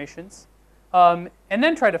transformations and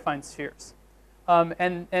then try to find spheres.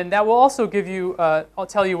 And that will also give you, I'll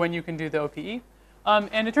tell you when you can do the OPE.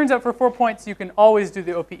 And it turns out for 4 points, you can always do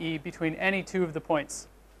the OPE between any two of the points,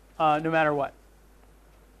 no matter what.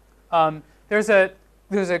 There's a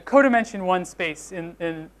codimension 1 space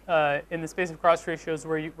in the space of cross ratios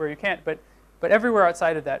where you can't, but everywhere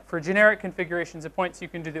outside of that, for generic configurations of points, you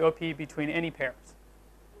can do the OPE between any pairs.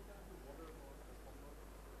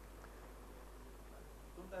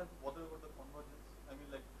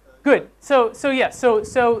 Good. So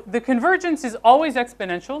the convergence is always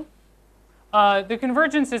exponential. The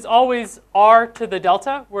convergence is always r to the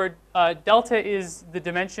delta, where delta is the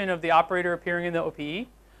dimension of the operator appearing in the OPE.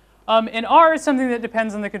 And r is something that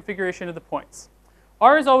depends on the configuration of the points.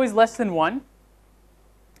 R is always less than 1,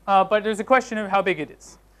 but there's a question of how big it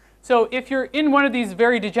is. So if you're in one of these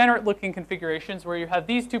very degenerate-looking configurations where you have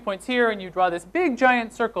these 2 points here and you draw this big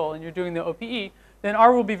giant circle and you're doing the OPE, then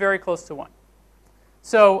r will be very close to 1.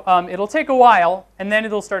 So it'll take a while, and then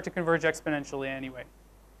it'll start to converge exponentially anyway.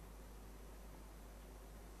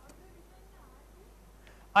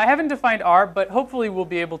 I haven't defined r, but hopefully we'll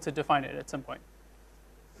be able to define it at some point.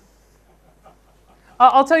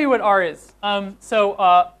 I'll tell you what r is.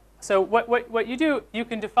 So what you do, you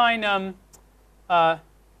can define,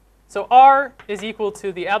 so r is equal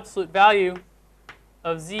to the absolute value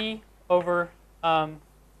of z over 1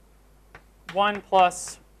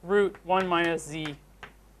 plus root 1 minus z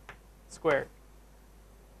squared,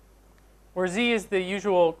 where z is the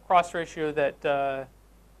usual cross ratio that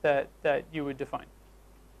you would define.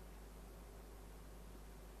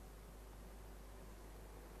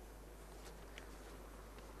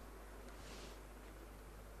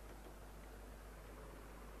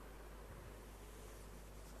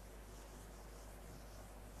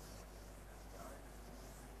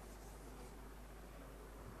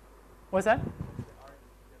 What's that?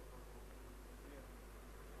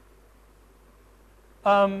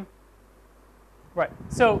 Right.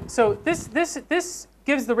 So this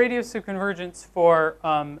gives the radius of convergence for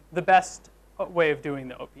the best way of doing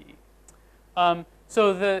the OPE. I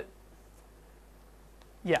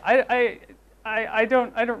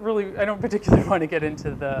don't particularly want to get into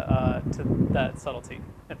to that subtlety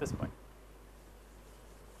at this point.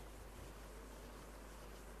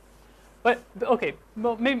 But okay,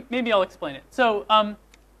 well, maybe I'll explain it. So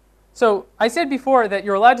I said before that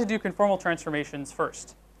you're allowed to do conformal transformations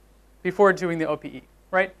first before doing the OPE,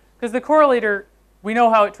 right? Because the correlator, we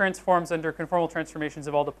know how it transforms under conformal transformations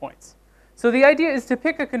of all the points. So the idea is to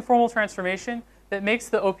pick a conformal transformation that makes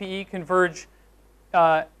the OPE converge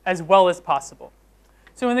as well as possible.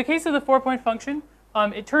 So in the case of the 4-point function,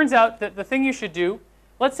 it turns out that the thing you should do,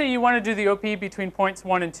 let's say you want to do the OPE between points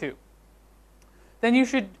 1 and 2. Then you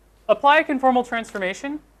should apply a conformal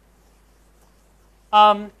transformation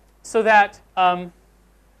so that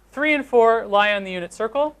 3 and 4 lie on the unit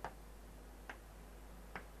circle,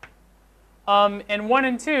 and 1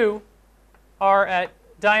 and 2 are at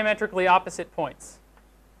diametrically opposite points.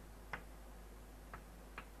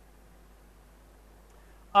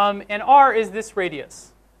 And r is this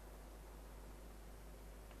radius.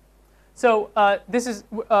 So this is,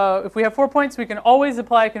 if we have 4 points, we can always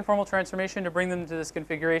apply a conformal transformation to bring them to this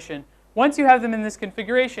configuration. Once you have them in this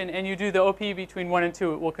configuration and you do the OP between 1 and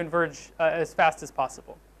 2, it will converge as fast as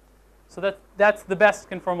possible. So that's the best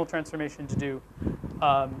conformal transformation to do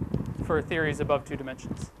for theories above 2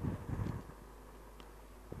 dimensions.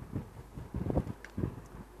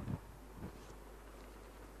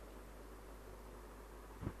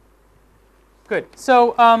 Good.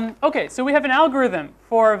 So okay, so we have an algorithm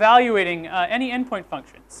for evaluating any endpoint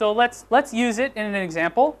function. So let's use it in an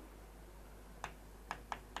example.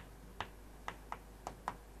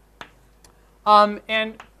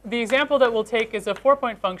 And the example that we'll take is a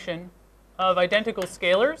 4-point function of identical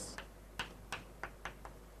scalars.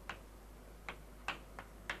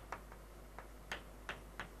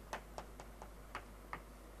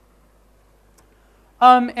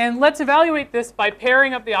 And let's evaluate this by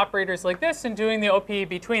pairing up the operators like this and doing the OP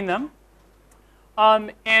between them.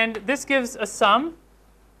 And this gives a sum.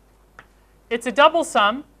 It's a double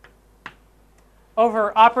sum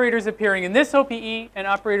over operators appearing in this OPE and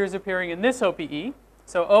operators appearing in this OPE.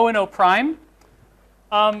 So O and O prime.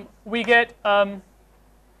 We get an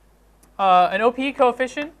OPE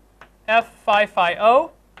coefficient, F phi phi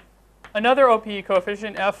O, another OPE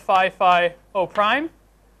coefficient, F phi phi O prime.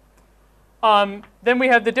 Then we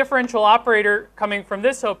have the differential operator coming from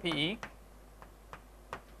this OPE.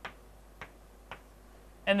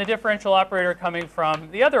 and the differential operator coming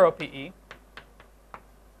from the other OPE.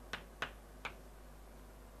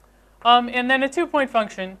 And then a 2-point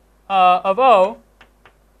function of O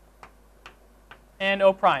and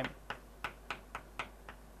O prime.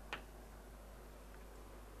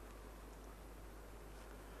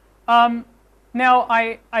 Now,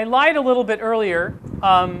 I lied a little bit earlier.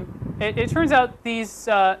 It turns out these,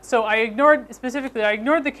 so I ignored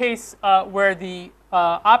the case where the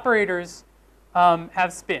operators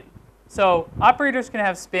have spin. So operators can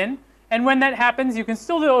have spin. And when that happens, you can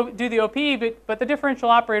still do the OPE, but the differential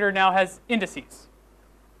operator now has indices.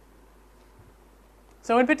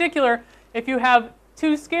 So in particular, if you have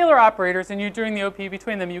two scalar operators and you're doing the OPE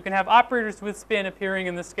between them, you can have operators with spin appearing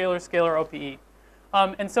in the scalar-scalar OPE.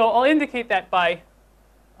 And so I'll indicate that by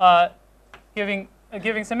giving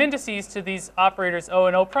some indices to these operators O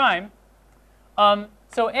and O prime.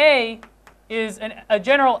 So A is a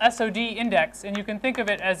general SOD index, and you can think of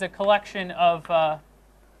it as a collection of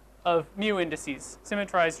mu indices,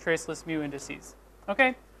 symmetrized traceless mu indices.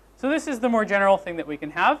 Okay, so this is the more general thing that we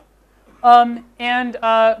can have.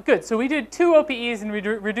 Good, so we did two OPEs and we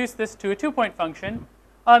reduced this to a 2-point function.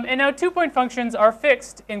 And now 2-point functions are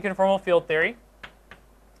fixed in conformal field theory.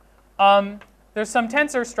 There's some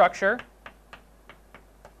tensor structure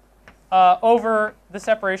over the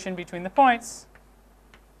separation between the points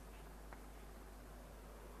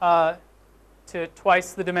to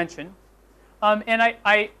twice the dimension. And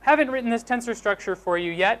I haven't written this tensor structure for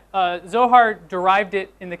you yet. Zohar derived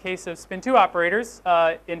it in the case of spin 2 operators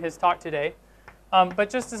in his talk today. But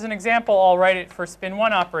just as an example, I'll write it for spin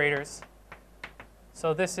 1 operators.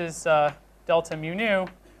 So this is delta mu nu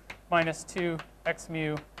minus 2 x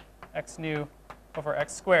mu x nu over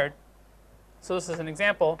x squared. So this is an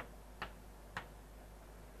example.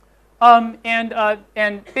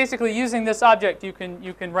 And basically using this object, you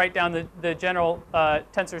can write down the general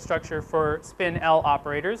tensor structure for spin L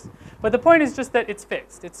operators. But the point is just that it's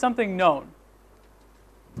fixed. It's something known.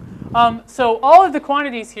 So all of the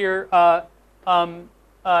quantities here,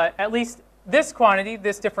 at least this quantity,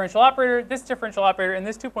 this differential operator, and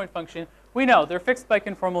this 2-point function, we know they're fixed by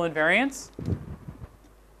conformal invariance.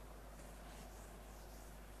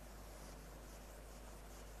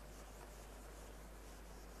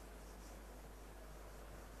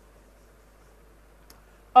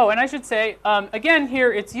 Oh, and I should say, again,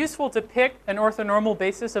 here it's useful to pick an orthonormal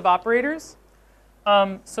basis of operators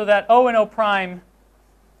so that O and O prime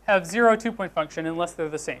have 0 2-point function unless they're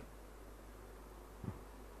the same.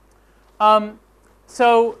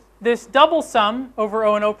 So this double sum over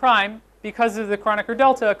O and O prime, because of the Kronecker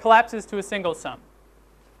delta, collapses to a single sum.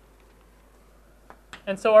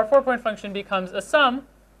 And so our 4-point function becomes a sum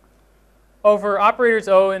over operators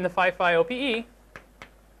O in the phi OPE,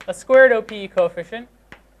 a squared OPE coefficient,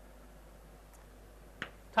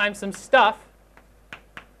 times some stuff,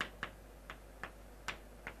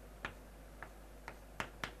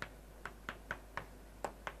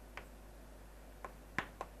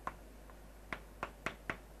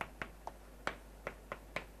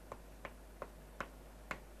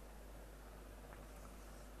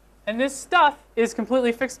 and this stuff is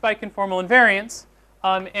completely fixed by conformal invariance,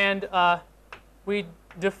 and we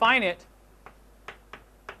define it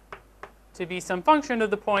to be some function of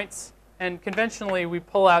the points. And conventionally, we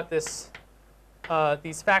pull out these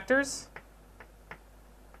factors.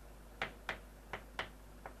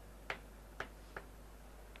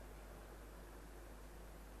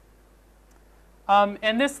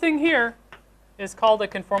 And this thing here is called a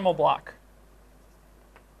conformal block.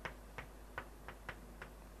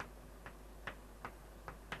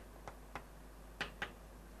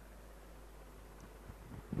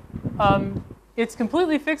 It's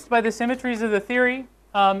completely fixed by the symmetries of the theory.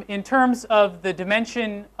 In terms of the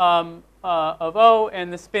dimension of O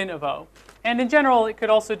and the spin of O, and in general, it could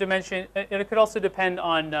also depend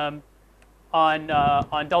on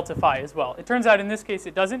delta phi as well. It turns out in this case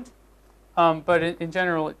it doesn't, but in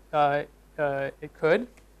general it could.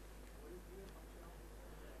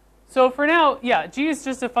 So for now, yeah, G is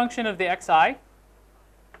just a function of the xi.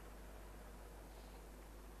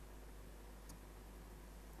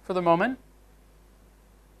 For the moment.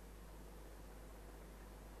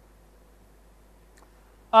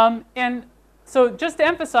 And so just to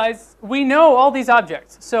emphasize, we know all these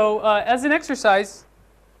objects. So as an exercise,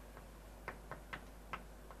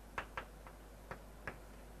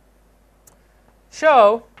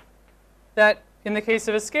 show that in the case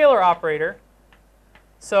of a scalar operator,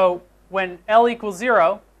 so when L equals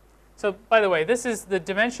 0, so by the way, this is the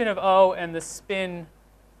dimension of O and the spin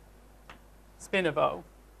of O.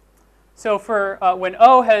 So for when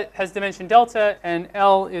O has dimension delta and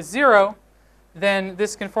L is 0, then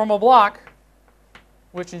this conformal block,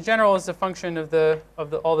 which in general is a function of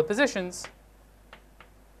all the positions,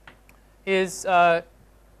 is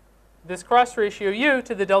this cross ratio u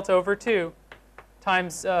to the delta over 2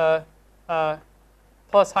 times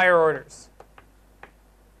plus higher orders.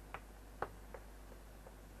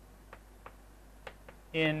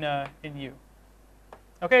 In U.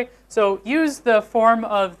 Okay, so use the form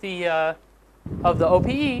of the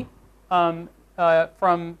OPE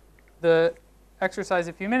from the exercise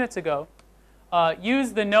a few minutes ago.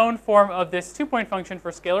 Use the known form of this two-point function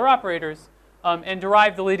for scalar operators and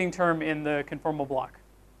derive the leading term in the conformal block.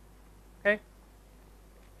 Okay.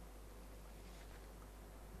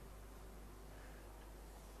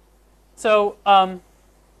 So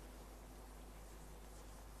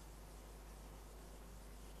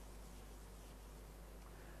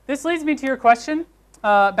this leads me to your question,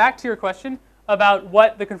 back to your question about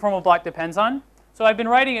what the conformal block depends on. So I've been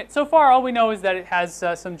writing it. So far, all we know is that it has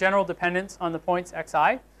some general dependence on the points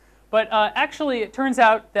xi. But actually, it turns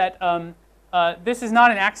out that this is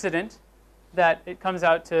not an accident, that it comes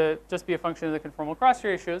out to just be a function of the conformal cross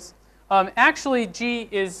ratios. Actually, G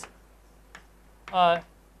is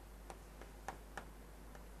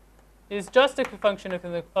just a function of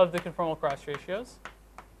the conformal cross ratios,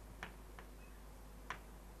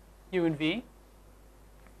 U and V.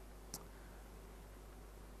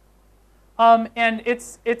 And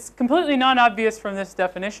it's completely non-obvious from this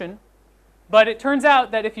definition. But it turns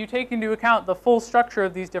out that if you take into account the full structure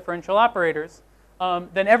of these differential operators,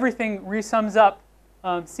 then everything resums up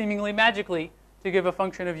seemingly magically to give a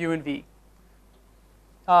function of U and V.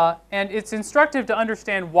 And it's instructive to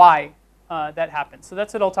understand why that happens. So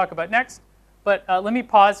that's what I'll talk about next. But let me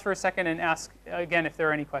pause for a second and ask again if there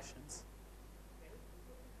are any questions.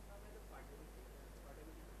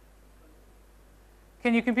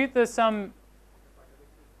 Can you compute the sum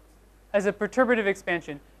as a perturbative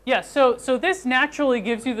expansion? Yes, so this naturally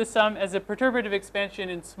gives you the sum as a perturbative expansion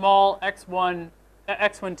in small x1,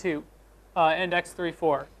 x12, and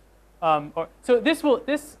x34. So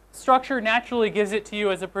this structure naturally gives it to you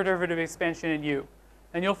as a perturbative expansion in U,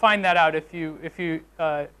 and you'll find that out if you do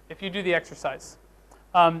the exercise.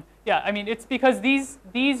 Yeah, I mean it's because these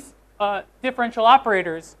differential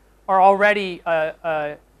operators are already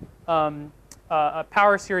a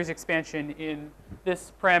power series expansion in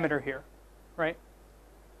this parameter here, right?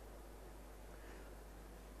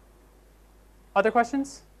 Other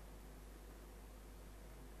questions?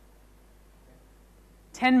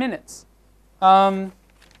 10 minutes.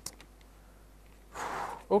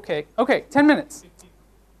 Okay, 10 minutes.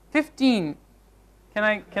 15. Can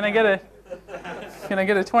I get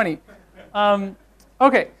a 20?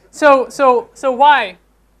 Okay, so why?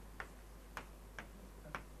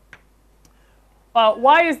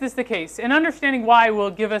 Why is this the case? And understanding why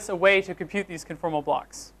will give us a way to compute these conformal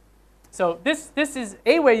blocks. So this is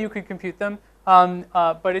a way you could compute them,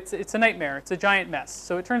 but it's a nightmare. It's a giant mess.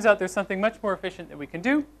 So it turns out there's something much more efficient that we can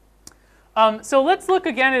do. So let's look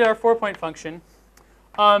again at our 4-point function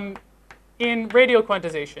in radial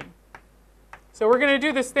quantization. So we're going to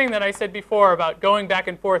do this thing that I said before about going back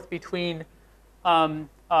and forth between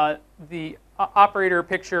the operator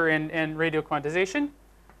picture and radial quantization.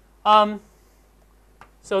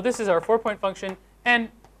 So this is our 4-point function. And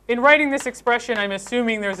in writing this expression, I'm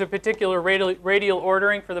assuming there's a particular radial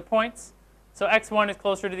ordering for the points. So x1 is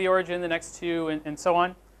closer to the origin than x2, and so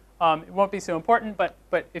on. It won't be so important, but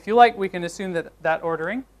if you like, we can assume that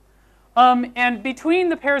ordering. And between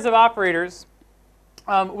the pairs of operators,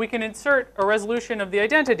 we can insert a resolution of the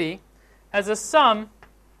identity as a sum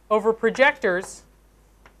over projectors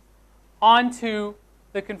onto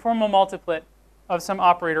the conformal multiplet of some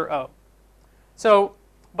operator O. So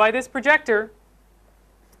by this projector,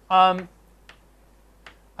 I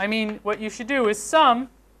mean what you should do is sum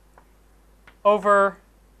over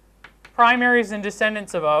primaries and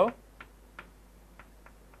descendants of O.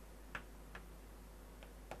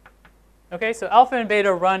 Okay, so alpha and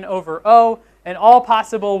beta run over O, and all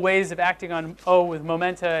possible ways of acting on O with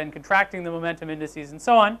momenta and contracting the momentum indices and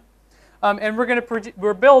so on. And we're going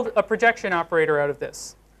to build a projection operator out of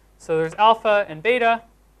this. So there's alpha and beta.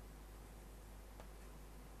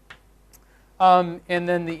 And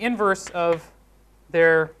then the inverse of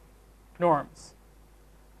their norms.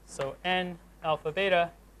 So n alpha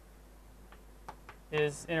beta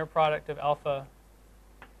is inner product of alpha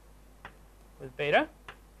with beta.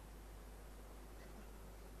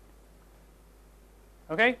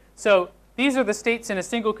 Okay, so these are the states in a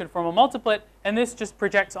single conformal multiplet, and this just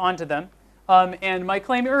projects onto them. And my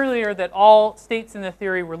claim earlier that all states in the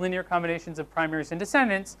theory were linear combinations of primaries and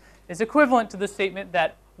descendants is equivalent to the statement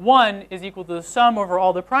that 1 is equal to the sum over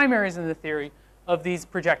all the primaries in the theory, of these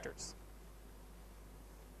projectors.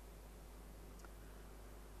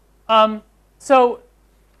 So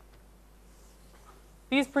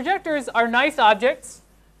these projectors are nice objects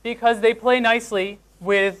because they play nicely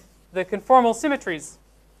with the conformal symmetries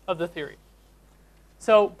of the theory.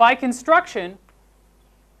 So by construction,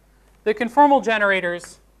 the conformal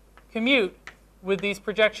generators commute with these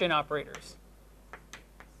projection operators.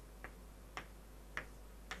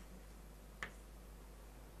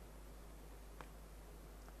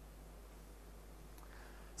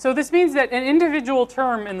 So this means that an individual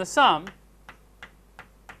term in the sum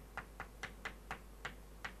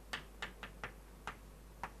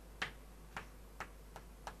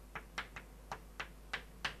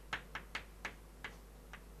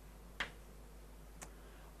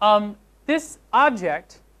this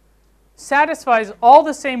object satisfies all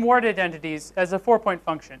the same word identities as a 4-point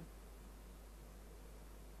function.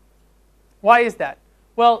 Why is that?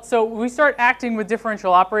 Well, so we start acting with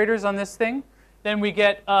differential operators on this thing. Then we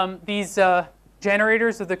get these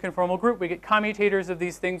generators of the conformal group. We get commutators of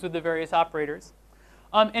these things with the various operators.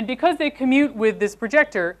 And because they commute with this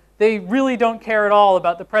projector, they really don't care at all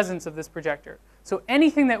about the presence of this projector. So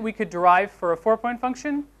anything that we could derive for a 4-point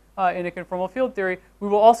function in a conformal field theory, we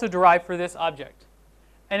will also derive for this object.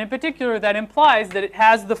 And in particular, that implies that it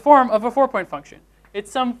has the form of a 4-point function.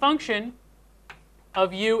 It's some function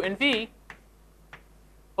of u and v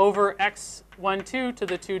over x12 to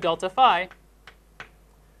the 2 delta phi,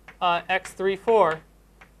 x34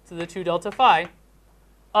 to the 2 delta phi.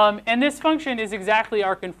 And this function is exactly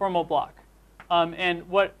our conformal block.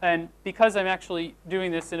 And because I'm actually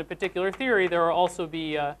doing this in a particular theory, there will also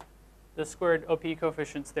be the squared OP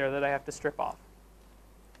coefficients there that I have to strip off.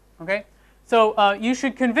 Okay? So you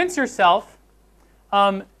should convince yourself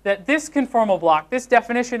that this conformal block, this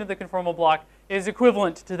definition of the conformal block, is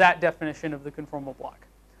equivalent to that definition of the conformal block.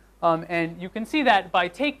 And you can see that by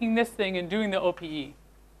taking this thing and doing the OPE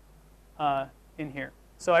in here.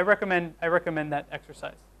 So I recommend that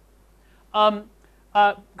exercise.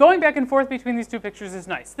 Going back and forth between these two pictures is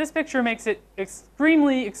nice. This picture makes it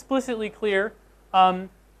extremely explicitly clear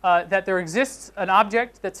that there exists an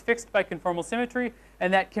object that's fixed by conformal symmetry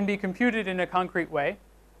and that can be computed in a concrete way.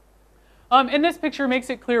 And this picture makes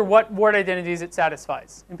it clear what word identities it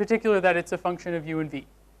satisfies, in particular that it's a function of u and v.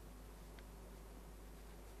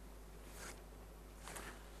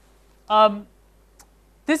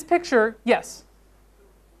 This picture, yes?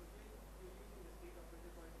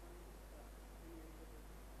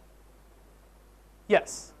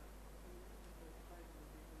 Yes.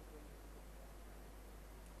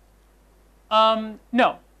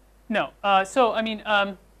 No. So, I mean,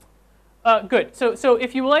 good. So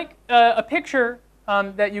if you like a picture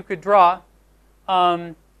that you could draw,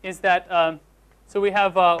 is that, so we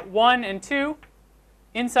have 1 and 2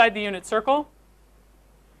 inside the unit circle.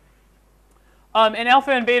 And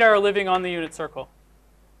alpha and beta are living on the unit circle.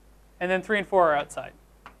 And then 3 and 4 are outside.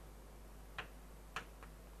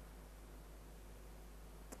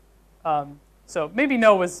 So maybe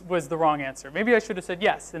no was the wrong answer. Maybe I should have said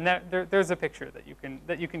yes, and there's a picture that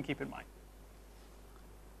you can keep in mind.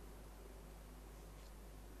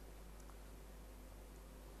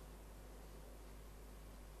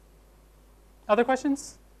 Other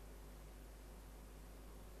questions?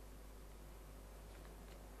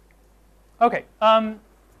 Okay.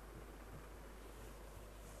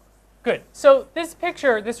 Good. So this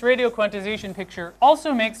picture, this radio quantization picture,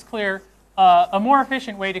 also makes clear a more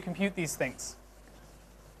efficient way to compute these things.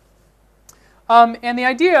 And the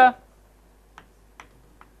idea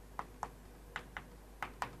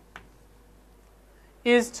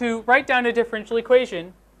is to write down a differential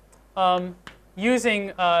equation using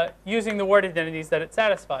the word identities that it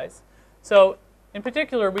satisfies. So in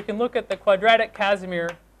particular, we can look at the quadratic Casimir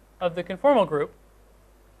of the conformal group.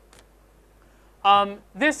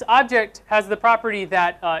 This object has the property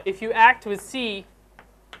that if you act with C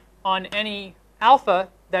on any alpha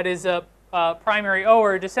that is a primary O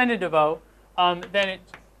or a descendant of O, then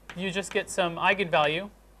you just get some eigenvalue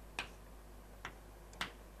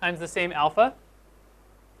times the same alpha.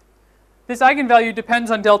 This eigenvalue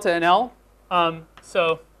depends on delta and L.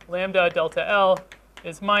 So lambda delta L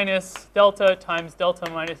is minus delta times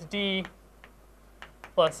delta minus D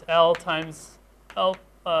plus L times L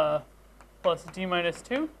plus D minus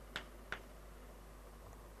 2.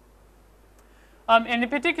 And in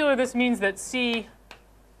particular, this means that C,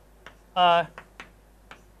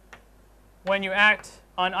 when you act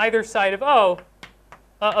on either side of O,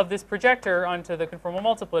 of this projector onto the conformal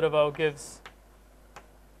multiplet of O, gives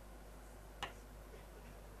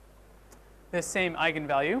this same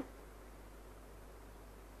eigenvalue.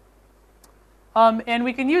 And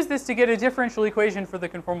we can use this to get a differential equation for the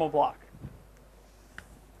conformal block.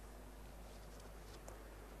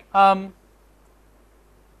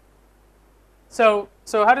 So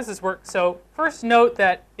how does this work? So first note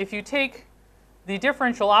that if you take the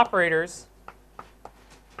differential operators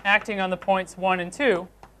acting on the points 1 and 2,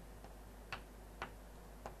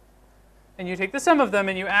 and you take the sum of them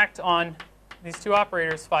and you act on these two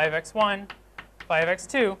operators, 5x1,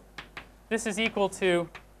 5x2, this is equal to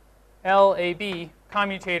LAB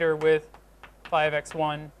commutator with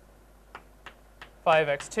 5x1,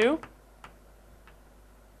 5x2.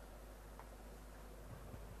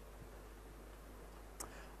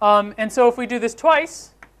 And so if we do this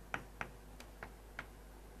twice,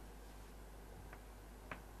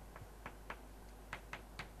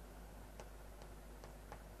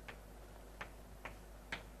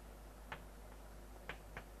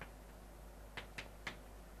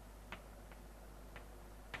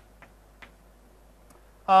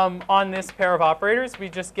 on this pair of operators, we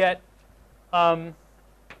just get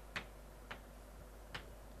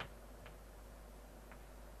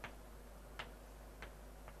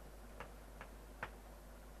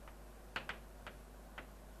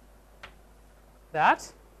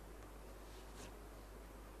that.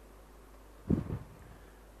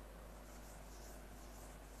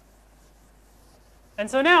 And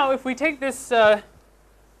so now if we take this,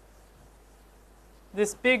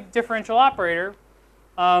 this big differential operator,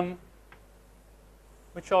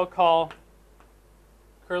 which I'll call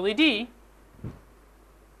curly D,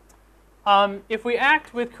 if we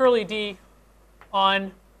act with curly D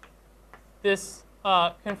on this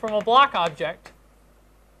conformal block object,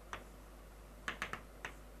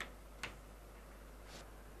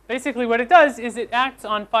 basically what it does is it acts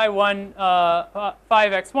on 5x1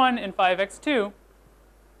 and 5x2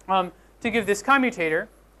 to give this commutator.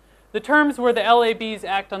 The terms where the LABs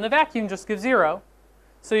act on the vacuum just give 0.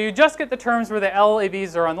 So you just get the terms where the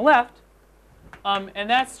LABs are on the left. And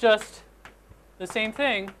that's just the same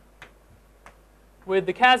thing with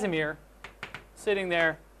the Casimir sitting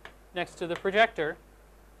there next to the projector.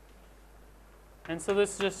 And so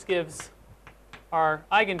this just gives our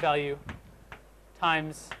eigenvalue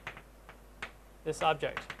times this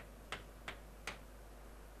object.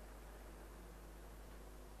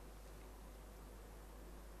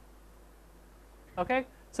 Okay?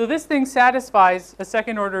 So this thing satisfies a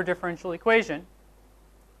second order differential equation.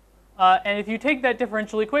 And if you take that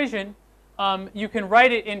differential equation, you can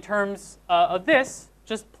write it in terms of this.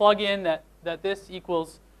 Just plug in that this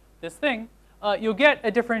equals this thing. You'll get a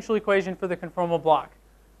differential equation for the conformal block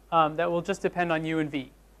that will just depend on u and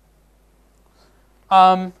v.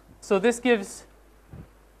 So this gives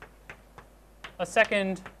a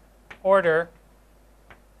second order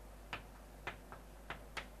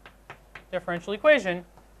differential equation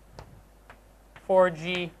for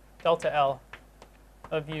G delta L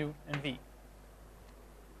of u and v.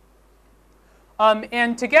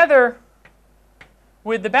 And together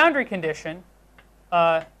with the boundary condition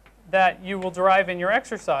that you will derive in your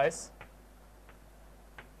exercise,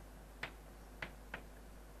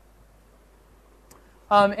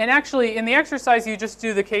 and actually in the exercise you just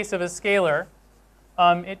do the case of a scalar.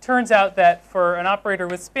 It turns out that for an operator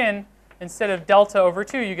with spin, instead of delta over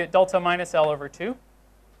 2, you get delta minus L over 2.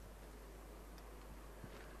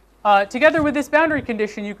 Together with this boundary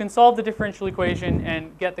condition, you can solve the differential equation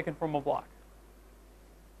and get the conformal block.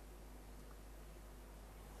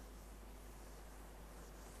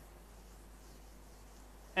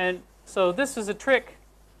 And so this is a trick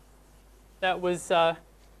that was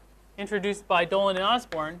introduced by Dolan and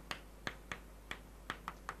Osborne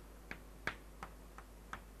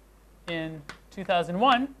in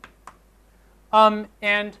 2001.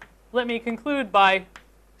 And let me conclude by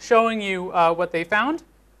showing you what they found.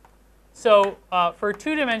 So for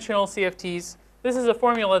two-dimensional CFTs, this is a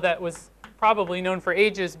formula that was probably known for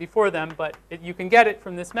ages before them, but you can get it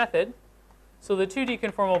from this method. So the 2D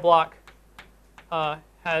conformal block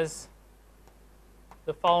has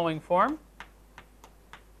the following form.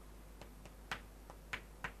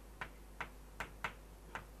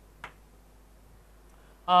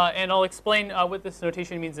 And I'll explain what this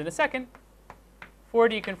notation means in a second.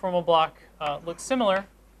 4D conformal block looks similar.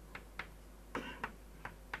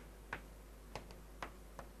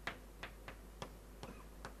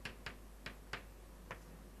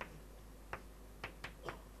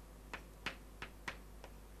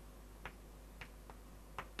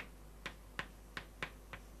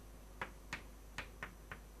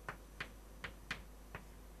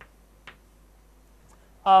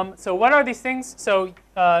 So what are these things? So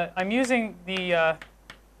I'm using the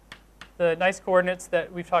the nice coordinates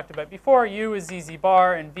that we've talked about before. U is z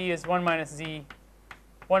bar, and v is 1 minus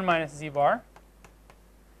z bar.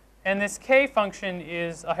 And this k function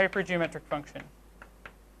is a hypergeometric function.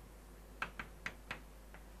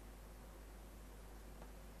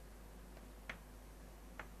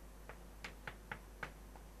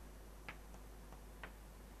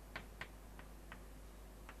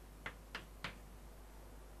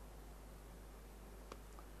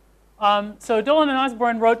 So Dolan and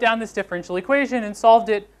Osborne wrote down this differential equation and solved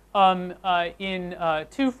it in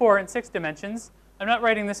 2, 4, and 6 dimensions. I'm not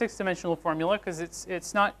writing the 6-dimensional formula because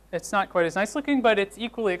it's not quite as nice looking, but it's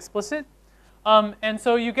equally explicit. And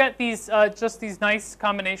so you get these just these nice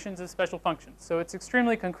combinations of special functions. So it's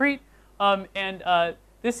extremely concrete, and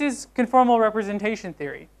this is conformal representation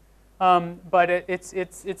theory, but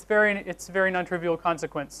it's very non-trivial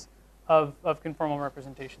consequence of conformal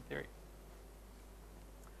representation theory.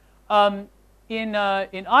 In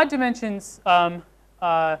odd dimensions,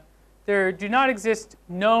 there do not exist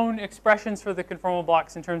known expressions for the conformal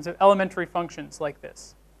blocks in terms of elementary functions like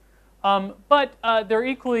this. But they're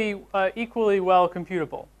equally well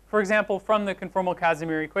computable. For example, from the conformal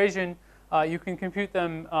Casimir equation, you can compute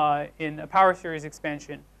them in a power series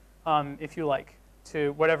expansion, if you like,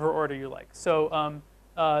 to whatever order you like. So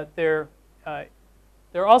they're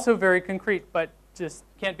also very concrete, but just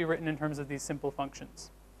can't be written in terms of these simple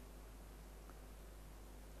functions.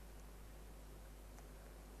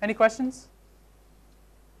 Any questions?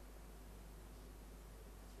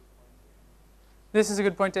 This is a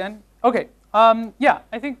good point to end. Okay. Yeah,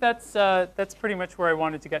 I think that's pretty much where I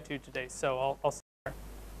wanted to get to today. So I'll stop.